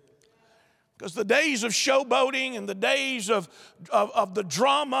 Because the days of showboating and the days of the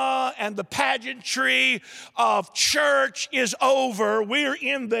drama and the pageantry of church is over. We're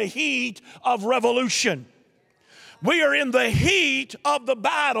in the heat of revolution. We are in the heat of the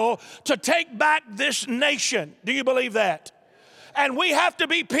battle to take back this nation. Do you believe that? And we have to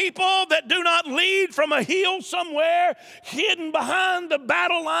be people that do not lead from a hill somewhere hidden behind the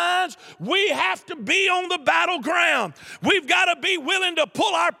battle lines. We have to be on the battleground. We've got to be willing to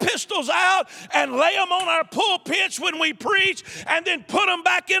pull our pistols out and lay them on our pulpits when we preach, and then put them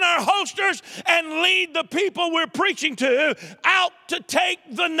back in our holsters and lead the people we're preaching to out to take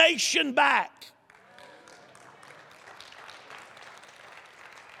the nation back.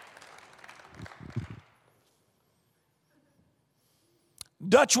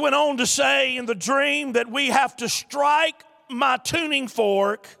 Dutch went on to say in the dream that we have to strike my tuning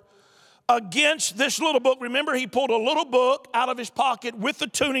fork against this little book. Remember, he pulled a little book out of his pocket with the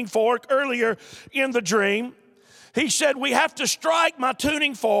tuning fork earlier in the dream. He said, we have to strike my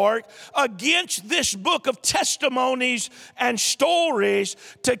tuning fork against this book of testimonies and stories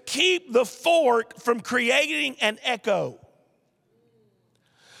to keep the fork from creating an echo.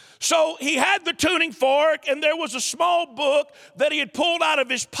 So he had the tuning fork, and there was a small book that he had pulled out of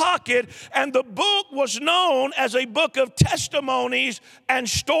his pocket, and the book was known as a book of testimonies and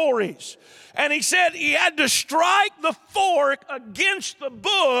stories. And he said he had to strike the fork against the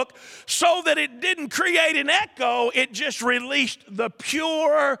book so that it didn't create an echo. It just released the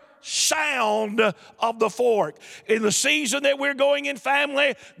pure sound of the fork. In the season that we're going in,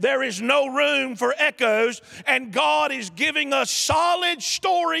 family, there is no room for echoes, and God is giving us solid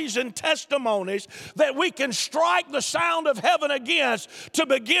stories and testimonies that we can strike the sound of heaven against to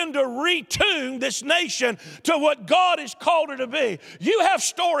begin to retune this nation to what God has called her to be. You have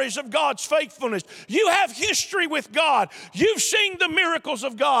stories of God's faithfulness. You have history with God. You've seen the miracles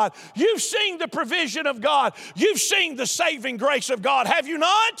of God. You've seen the provision of God. You've seen the saving grace of God. Have you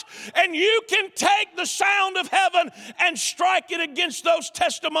not? And you can take the sound of heaven and strike it against those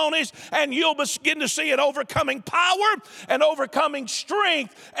testimonies, and you'll begin to see an overcoming power and overcoming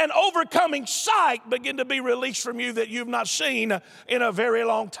strength and overcoming sight begin to be released from you that you've not seen in a very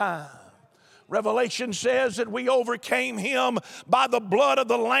long time. Revelation says that we overcame him by the blood of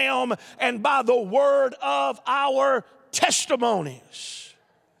the Lamb and by the word of our testimonies.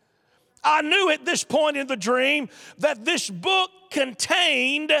 I knew at this point in the dream that this book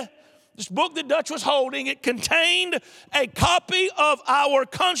that Dutch was holding, it contained a copy of our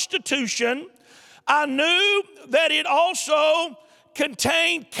Constitution. I knew that it also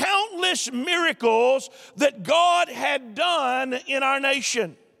contained countless miracles that God had done in our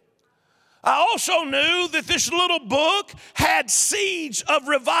nation. I also knew that this little book had seeds of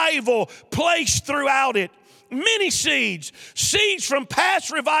revival placed throughout it. Many seeds from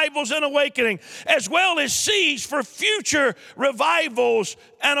past revivals and awakening, as well as seeds for future revivals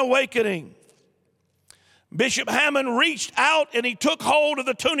and awakening. Bishop Hammond reached out and he took hold of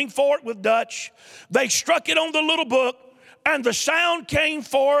the tuning fork with Dutch. They struck it on the little book, and the sound came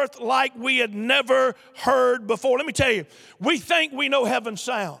forth like we had never heard before. Let me tell you, we think we know heaven's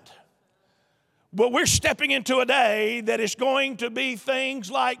sound. But we're stepping into a day that is going to be things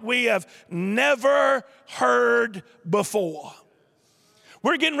like we have never heard before.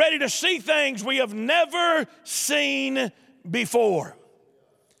 We're getting ready to see things we have never seen before.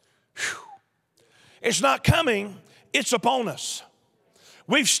 Whew. It's not coming, it's upon us.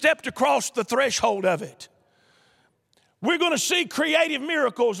 We've stepped across the threshold of it. We're going to see creative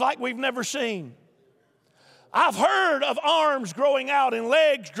miracles like we've never seen. I've heard of arms growing out and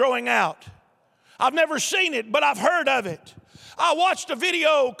legs growing out. I've never seen it, but I've heard of it. I watched a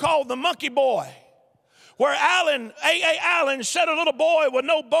video called The Monkey Boy, where A.A. Allen set a little boy with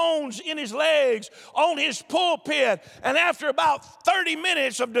no bones in his legs on his pulpit. And after about 30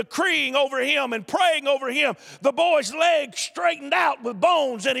 minutes of decreeing over him and praying over him, the boy's legs straightened out with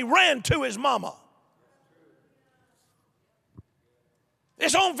bones, and he ran to his mama.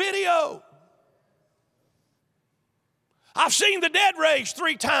 It's on video. I've seen the dead raised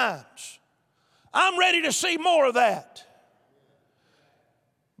 3 times. I'm ready to see more of that.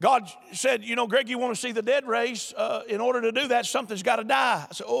 God said, you know, Greg, you want to see the dead raised? In order to do that, something's got to die.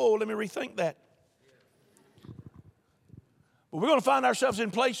 I said, let me rethink that. But we're going to find ourselves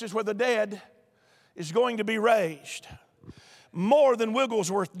in places where the dead is going to be raised. More than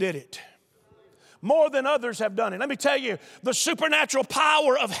Wigglesworth did it. more than others have done it. Let me tell you, the supernatural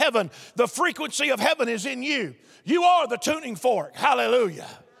power of heaven, the frequency of heaven is in you. You are the tuning fork. Hallelujah.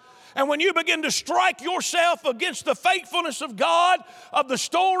 And when you begin to strike yourself against the faithfulness of God, of the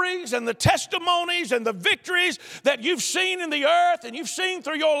stories and the testimonies and the victories that you've seen in the earth and you've seen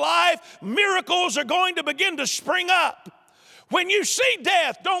through your life, miracles are going to begin to spring up. When you see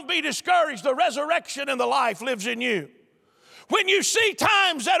death, don't be discouraged. The resurrection and the life lives in you. When you see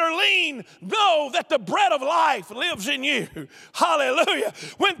times that are lean, know that the bread of life lives in you. Hallelujah.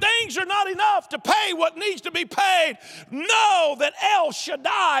 When things are not enough to pay what needs to be paid, know that El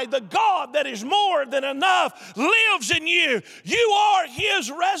Shaddai, the God that is more than enough, lives in you. You are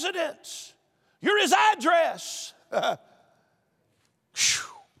His residence. You're His address.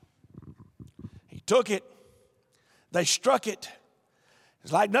 He took it. They struck it.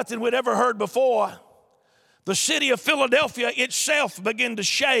 It's like nothing we'd ever heard before. The city of Philadelphia itself began to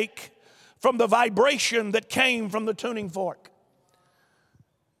shake from the vibration that came from the tuning fork.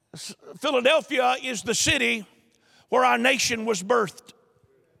 Philadelphia is the city where our nation was birthed.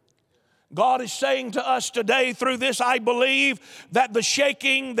 God is saying to us today through this, I believe that the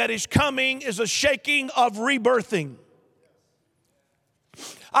shaking that is coming is a shaking of rebirthing.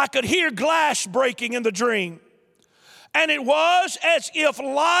 I could hear glass breaking in the dream. And it was as if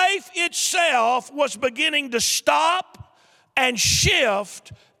life itself was beginning to stop and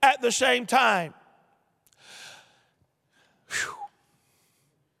shift at the same time. Whew.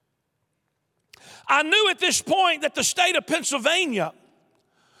 I knew at this point that the state of Pennsylvania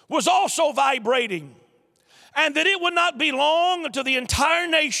was also vibrating, and that it would not be long until the entire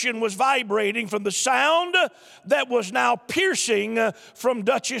nation was vibrating from the sound that was now piercing from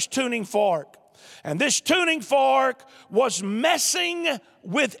Dutch's tuning fork. And this tuning fork was messing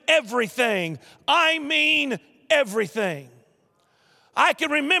with everything. I mean everything. I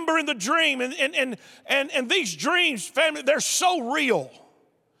can remember in the dream, and these dreams, family, they're so real.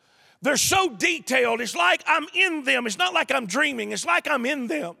 They're so detailed. It's like I'm in them. It's not like I'm dreaming. It's like I'm in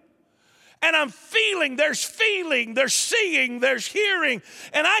them. And I'm feeling, there's seeing, there's hearing.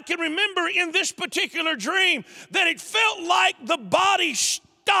 And I can remember in this particular dream that it felt like the body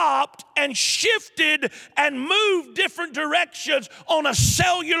stopped and shifted and moved different directions on a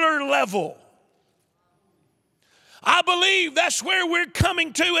cellular level. I believe that's where we're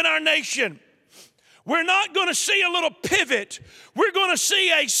coming to in our nation. We're not going to see a little pivot. We're going to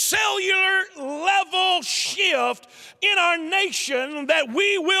see a cellular level shift in our nation that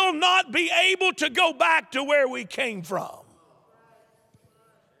we will not be able to go back to where we came from.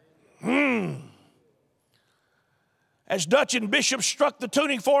 As Dutch and Bishop struck the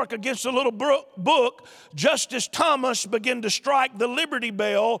tuning fork against the little book, Justice Thomas began to strike the Liberty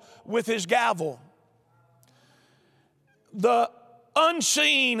Bell with his gavel. The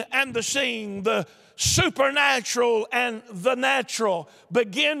unseen and the seen, the supernatural and the natural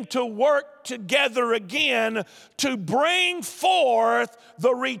begin to work together again to bring forth the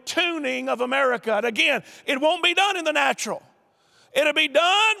retuning of America. And again, it won't be done in the natural. It'll be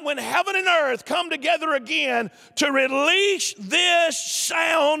done when heaven and earth come together again to release this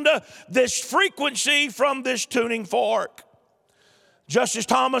sound, this frequency from this tuning fork. Justice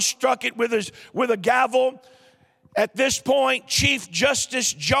Thomas struck it with a gavel. At this point, Chief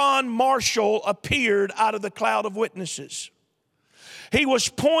Justice John Marshall appeared out of the cloud of witnesses. He was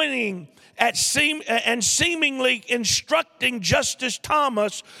pointing at and seemingly instructing Justice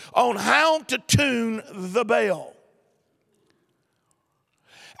Thomas on how to tune the bell.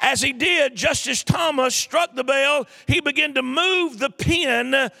 As he did, Justice Thomas struck the bell. He began to move the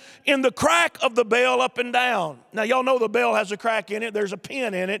pin in the crack of the bell up and down. Now, y'all know the bell has a crack in it. There's a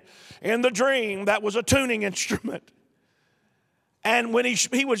pin in it. In the dream, that was a tuning instrument. And when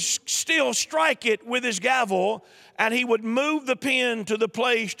he would still strike it with his gavel, and he would move the pin to the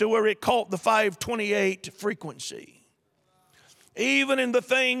place to where it caught the 528 frequency. Even in the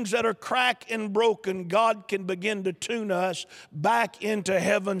things that are cracked and broken, God can begin to tune us back into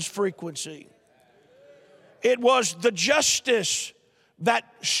heaven's frequency. It was the justice that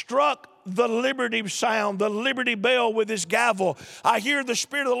struck the liberty sound, the liberty bell with his gavel. I hear the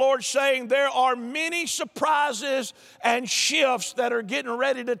Spirit of the Lord saying there are many surprises and shifts that are getting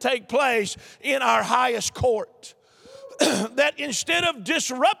ready to take place in our highest court. That instead of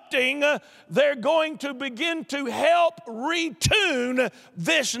disrupting, they're going to begin to help retune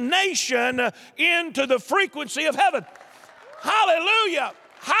this nation into the frequency of heaven. Hallelujah.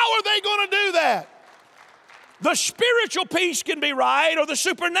 How are they going to do that? The spiritual piece can be right, or the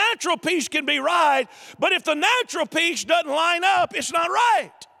supernatural piece can be right, but if the natural piece doesn't line up, it's not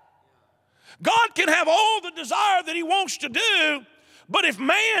right. God can have all the desire that He wants to do, But if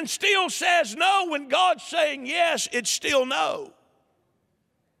man still says no when God's saying yes, it's still no.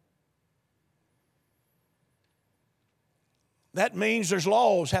 That means there's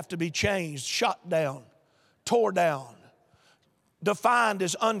laws have to be changed, shot down, tore down, defined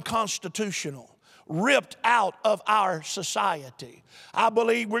as unconstitutional, ripped out of our society. I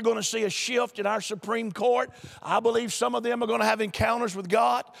believe we're going to see a shift in our Supreme Court. I believe some of them are going to have encounters with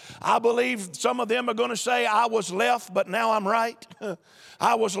God. I believe some of them are going to say, I was left, but now I'm right.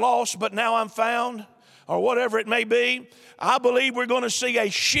 I was lost, but now I'm found, or whatever it may be. I believe we're going to see a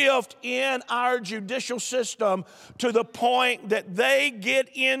shift in our judicial system to the point that they get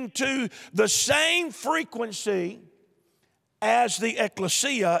into the same frequency as the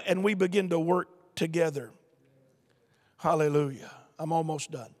ecclesia, and we begin to work together. Hallelujah. I'm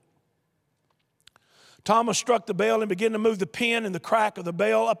almost done. Thomas struck the bell and began to move the pin in the crack of the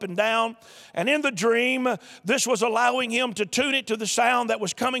bell up and down. And in the dream, this was allowing him to tune it to the sound that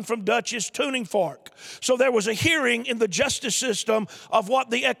was coming from Dutch's tuning fork. So there was a hearing in the justice system of what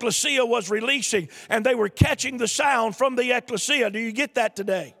the ecclesia was releasing. And they were catching the sound from the ecclesia. Do you get that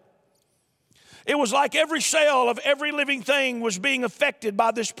today? It was like every cell of every living thing was being affected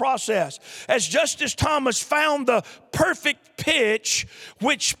by this process. As Justice Thomas found the perfect pitch,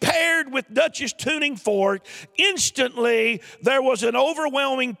 which paired with Dutch's tuning fork, instantly there was an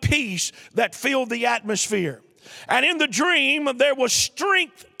overwhelming peace that filled the atmosphere. And in the dream, there was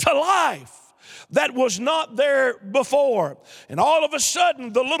strength to life that was not there before. And all of a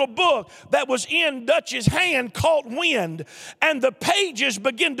sudden, the little book that was in Dutch's hand caught wind, and the pages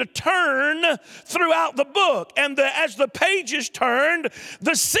began to turn throughout the book. And as the pages turned,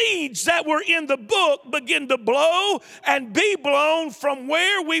 the seeds that were in the book began to blow and be blown from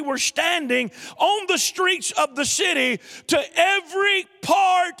where we were standing on the streets of the city to every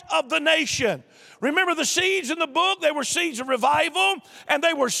part of the nation. Remember the seeds in the book? They were seeds of revival and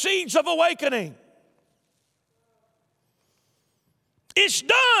they were seeds of awakening. It's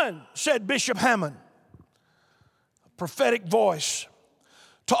done, said Bishop Hammond. A prophetic voice.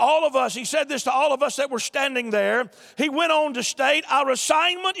 To all of us, he said this to all of us that were standing there. He went on to state, our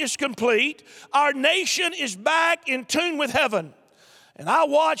assignment is complete. Our nation is back in tune with heaven. And I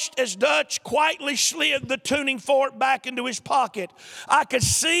watched as Dutch quietly slid the tuning fork back into his pocket. I could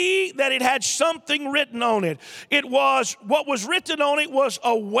see that it had something written on it. What was written on it was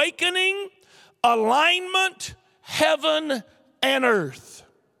awakening, alignment, heaven, and earth.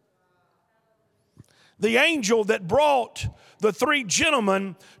 The angel that brought the three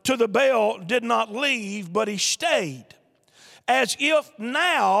gentlemen to the bell did not leave, but he stayed, as if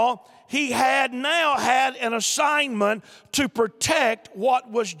now he had an assignment to protect what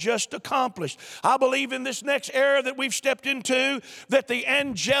was just accomplished. I believe in this next era that we've stepped into, that the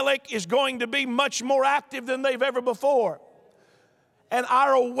angelic is going to be much more active than they've ever before. And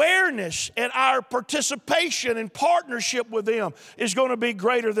our awareness and our participation and partnership with them is going to be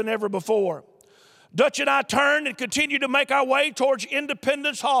greater than ever before. Dutch and I turned and continued to make our way towards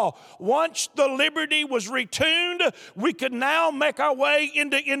Independence Hall. Once the Liberty was retuned, we could now make our way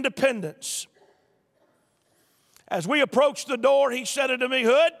into Independence. As we approached the door, he said to me,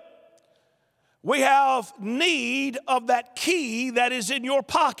 Hood, we have need of that key that is in your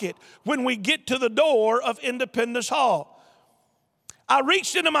pocket when we get to the door of Independence Hall. I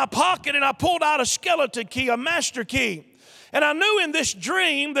reached into my pocket and I pulled out a skeleton key, a master key. And I knew in this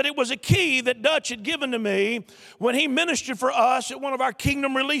dream that it was a key that Dutch had given to me when he ministered for us at one of our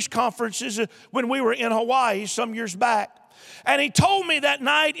Kingdom Release conferences when we were in Hawaii some years back. And he told me that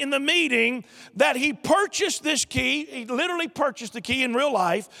night in the meeting that he purchased this key. He literally purchased the key in real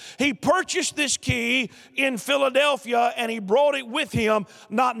life. He purchased this key in Philadelphia and he brought it with him,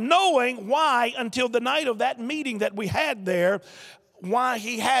 not knowing why until the night of that meeting that we had there, why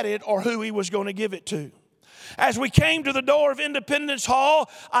he had it or who he was going to give it to. As we came to the door of Independence Hall,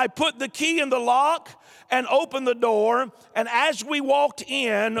 I put the key in the lock and opened the door. And as we walked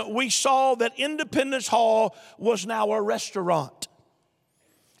in, we saw that Independence Hall was now a restaurant.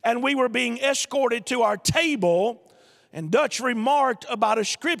 And we were being escorted to our table. And Dutch remarked about a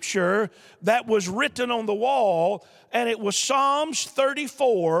scripture that was written on the wall. And it was Psalms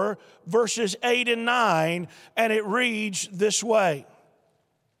 34, verses 8 and 9. And it reads this way.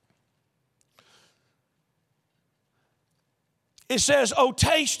 It says, "Oh,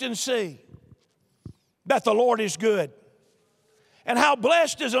 taste and see that the Lord is good. And how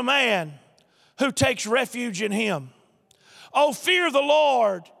blessed is a man who takes refuge in him. Oh, fear the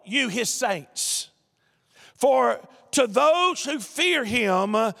Lord, you his saints. For to those who fear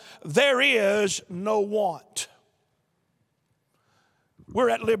him, there is no want." We're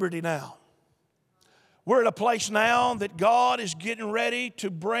at liberty now. We're at a place now that God is getting ready to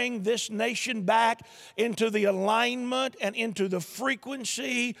bring this nation back into the alignment and into the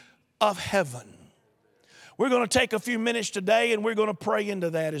frequency of heaven. We're going to take a few minutes today and we're going to pray into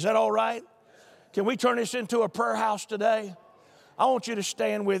that. Is that all right? Can we turn this into a prayer house today? I want you to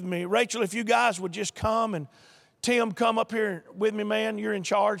stand with me. Rachel, if you guys would just come, and Tim, come up here with me, man. You're in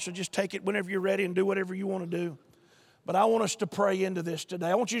charge, so just take it whenever you're ready and do whatever you want to do. But I want us to pray into this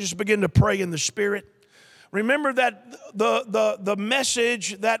today. I want you to just begin to pray in the Spirit. Remember that the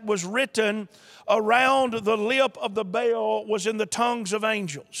message that was written around the lip of the veil was in the tongues of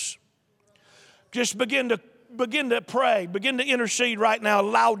angels. Just begin to pray, begin to intercede right now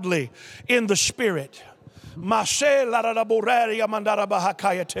loudly in the Spirit.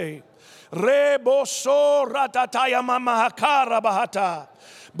 Reboso ratataya mamahakara bahata.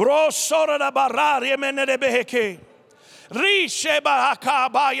 Brosora da barari menere beheke. Rishe bahaka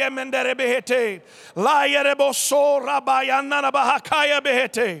baya mendere behete. La yereboso rabayana bahakaya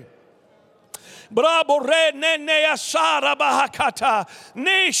behete. Brabo re nene asara bahakata.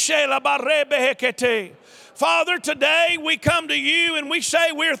 Nishe la barre behekete. Father, today we come to you and we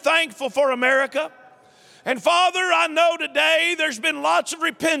say we're thankful for America. And Father, I know today there's been lots of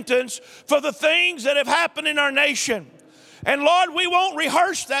repentance for the things that have happened in our nation. And Lord, we won't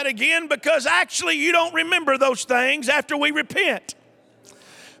rehearse that again because actually you don't remember those things after we repent.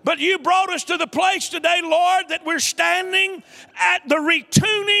 But you brought us to the place today, Lord, that we're standing at the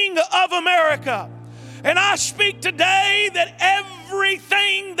retuning of America. And I speak today that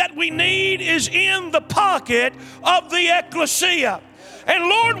everything that we need is in the pocket of the ecclesia. And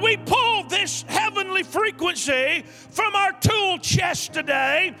Lord, we pull this heavenly frequency from our tool chest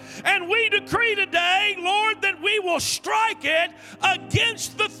today, and we decree today, Lord, that we will strike it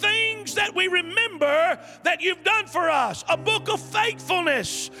against the things that we remember that you've done for us. A book of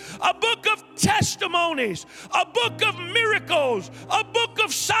faithfulness, a book of testimonies, a book of miracles, a book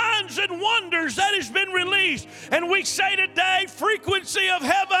of signs and wonders that has been released. And we say today, frequency of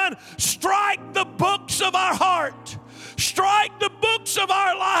heaven, strike the books of our heart. Strike the books of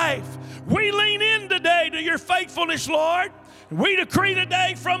our life. We lean in today to your faithfulness, Lord. We decree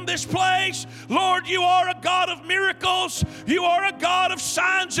today from this place, Lord, you are a God of miracles. You are a God of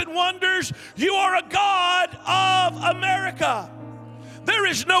signs and wonders. You are a God of America. There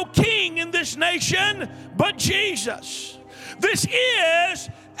is no king in this nation but Jesus. This is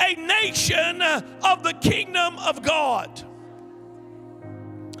a nation of the kingdom of God.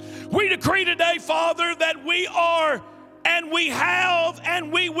 We decree today, Father, that we are and we have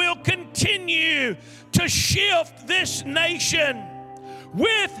and we will continue to shift this nation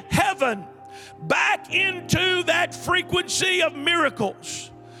with heaven back into that frequency of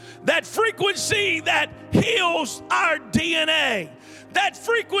miracles, that frequency that heals our DNA, that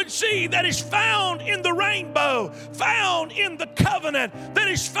frequency that is found in the rainbow, found in the covenant, that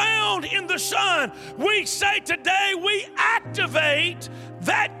is found in the Son. We say today we activate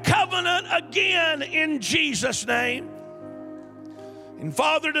that covenant again in Jesus' name. And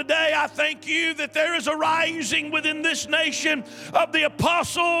Father, today I thank you that there is a rising within this nation of the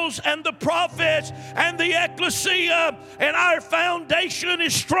apostles and the prophets and the ecclesia, and our foundation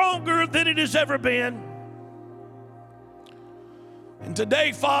is stronger than it has ever been. And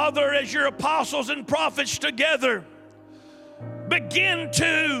today, Father, as your apostles and prophets together begin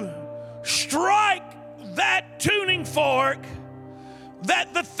to strike that tuning fork,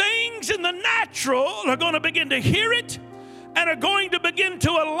 that the things in the natural are going to begin to hear it and are going to begin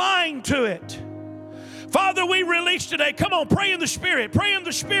to align to it. Father, we release today, come on, pray in the Spirit, pray in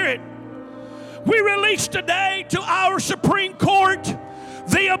the Spirit. We release today to our Supreme Court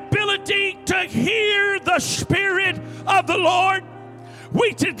the ability to hear the Spirit of the Lord.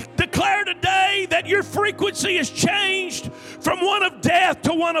 We declare today that your frequency is changed from one of death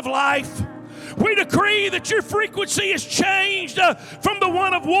to one of life. We decree that your frequency is changed from the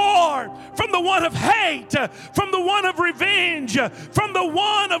one of war, from the one of hate, from the one of revenge, from the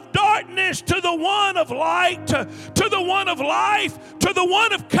one of darkness to the one of light, to the one of life, to the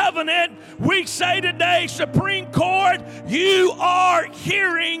one of covenant. We say today, Supreme Court, you are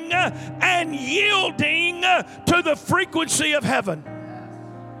hearing and yielding to the frequency of heaven.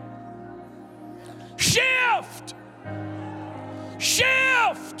 Shift!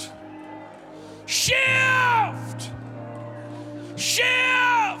 Shift! Shift!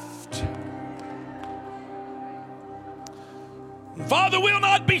 Shift! Father, we'll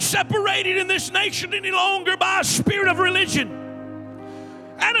not be separated in this nation any longer by a spirit of religion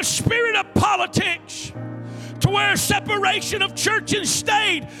and a spirit of politics. to where separation of church and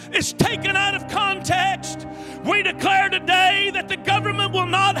state is taken out of context. We declare today that the government will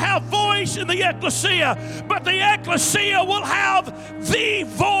not have voice in the ecclesia, but the ecclesia will have the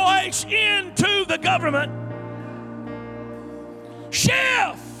voice into the government.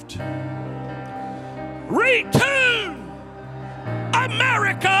 Shift. Retune.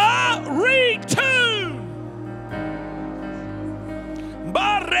 America, retune.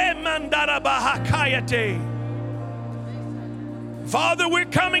 Father, we're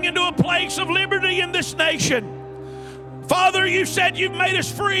coming into a place of liberty in this nation. Father, you said you've made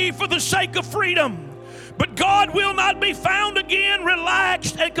us free for the sake of freedom. But God will not be found again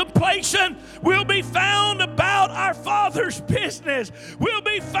relaxed and complacent. We'll be found about our Father's business. We'll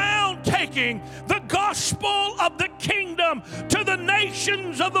be found taking the gospel of the kingdom to the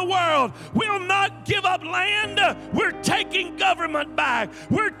nations of the world. We'll not give up land. We're taking government back.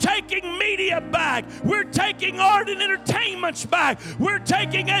 We're taking media back. We're taking art and entertainments back. We're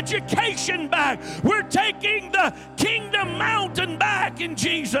taking education back. We're taking the kingdom mountain back in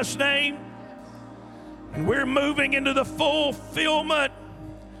Jesus' name. And we're moving into the fulfillment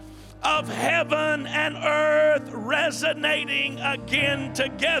of heaven and earth resonating again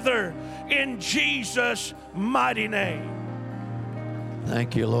together in Jesus' mighty name.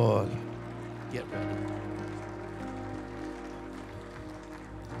 Thank you, Lord. Get ready.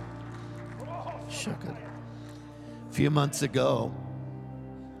 Shook it. A few months ago,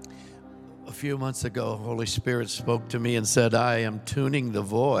 Holy Spirit spoke to me and said, I am tuning the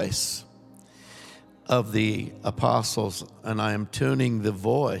voice of the apostles, and I am tuning the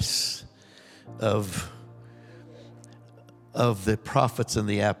voice of the prophets and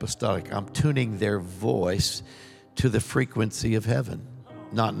the apostolic. I'm tuning their voice to the frequency of heaven,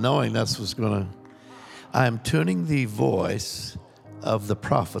 not knowing that's what's going to. I am tuning the voice of the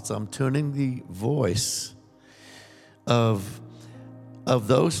prophets. I'm tuning the voice of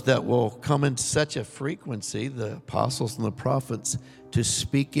those that will come in such a frequency, the apostles and the prophets, to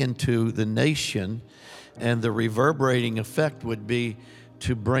speak into the nation, and the reverberating effect would be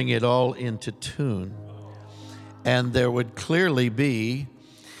to bring it all into tune. And there would clearly be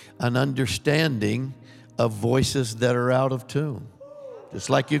an understanding of voices that are out of tune. Just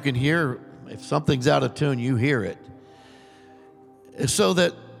like you can hear, if something's out of tune, you hear it. So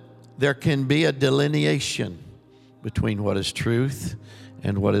that there can be a delineation between what is truth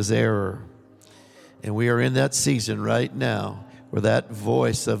and what is error. And we are in that season right now where that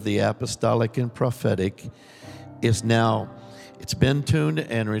voice of the apostolic and prophetic is now, it's been tuned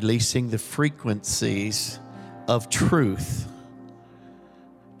and releasing the frequencies of truth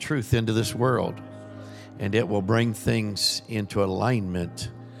into this world. And it will bring things into alignment,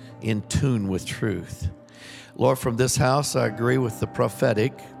 in tune with truth. Lord, from this house, I agree with the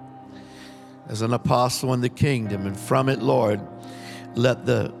prophetic as an apostle in the kingdom. And from it, Lord, let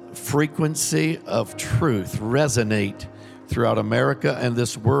the frequency of truth resonate throughout America and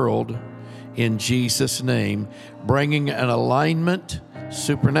this world in Jesus' name, bringing an alignment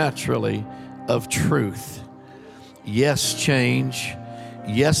supernaturally of truth. Yes, change.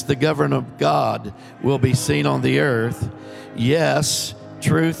 Yes, the government of God will be seen on the earth. Yes,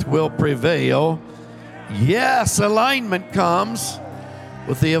 truth will prevail. Yes, alignment comes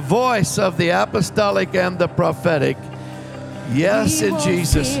with the voice of the apostolic and the prophetic. Yes, in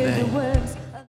Jesus' name.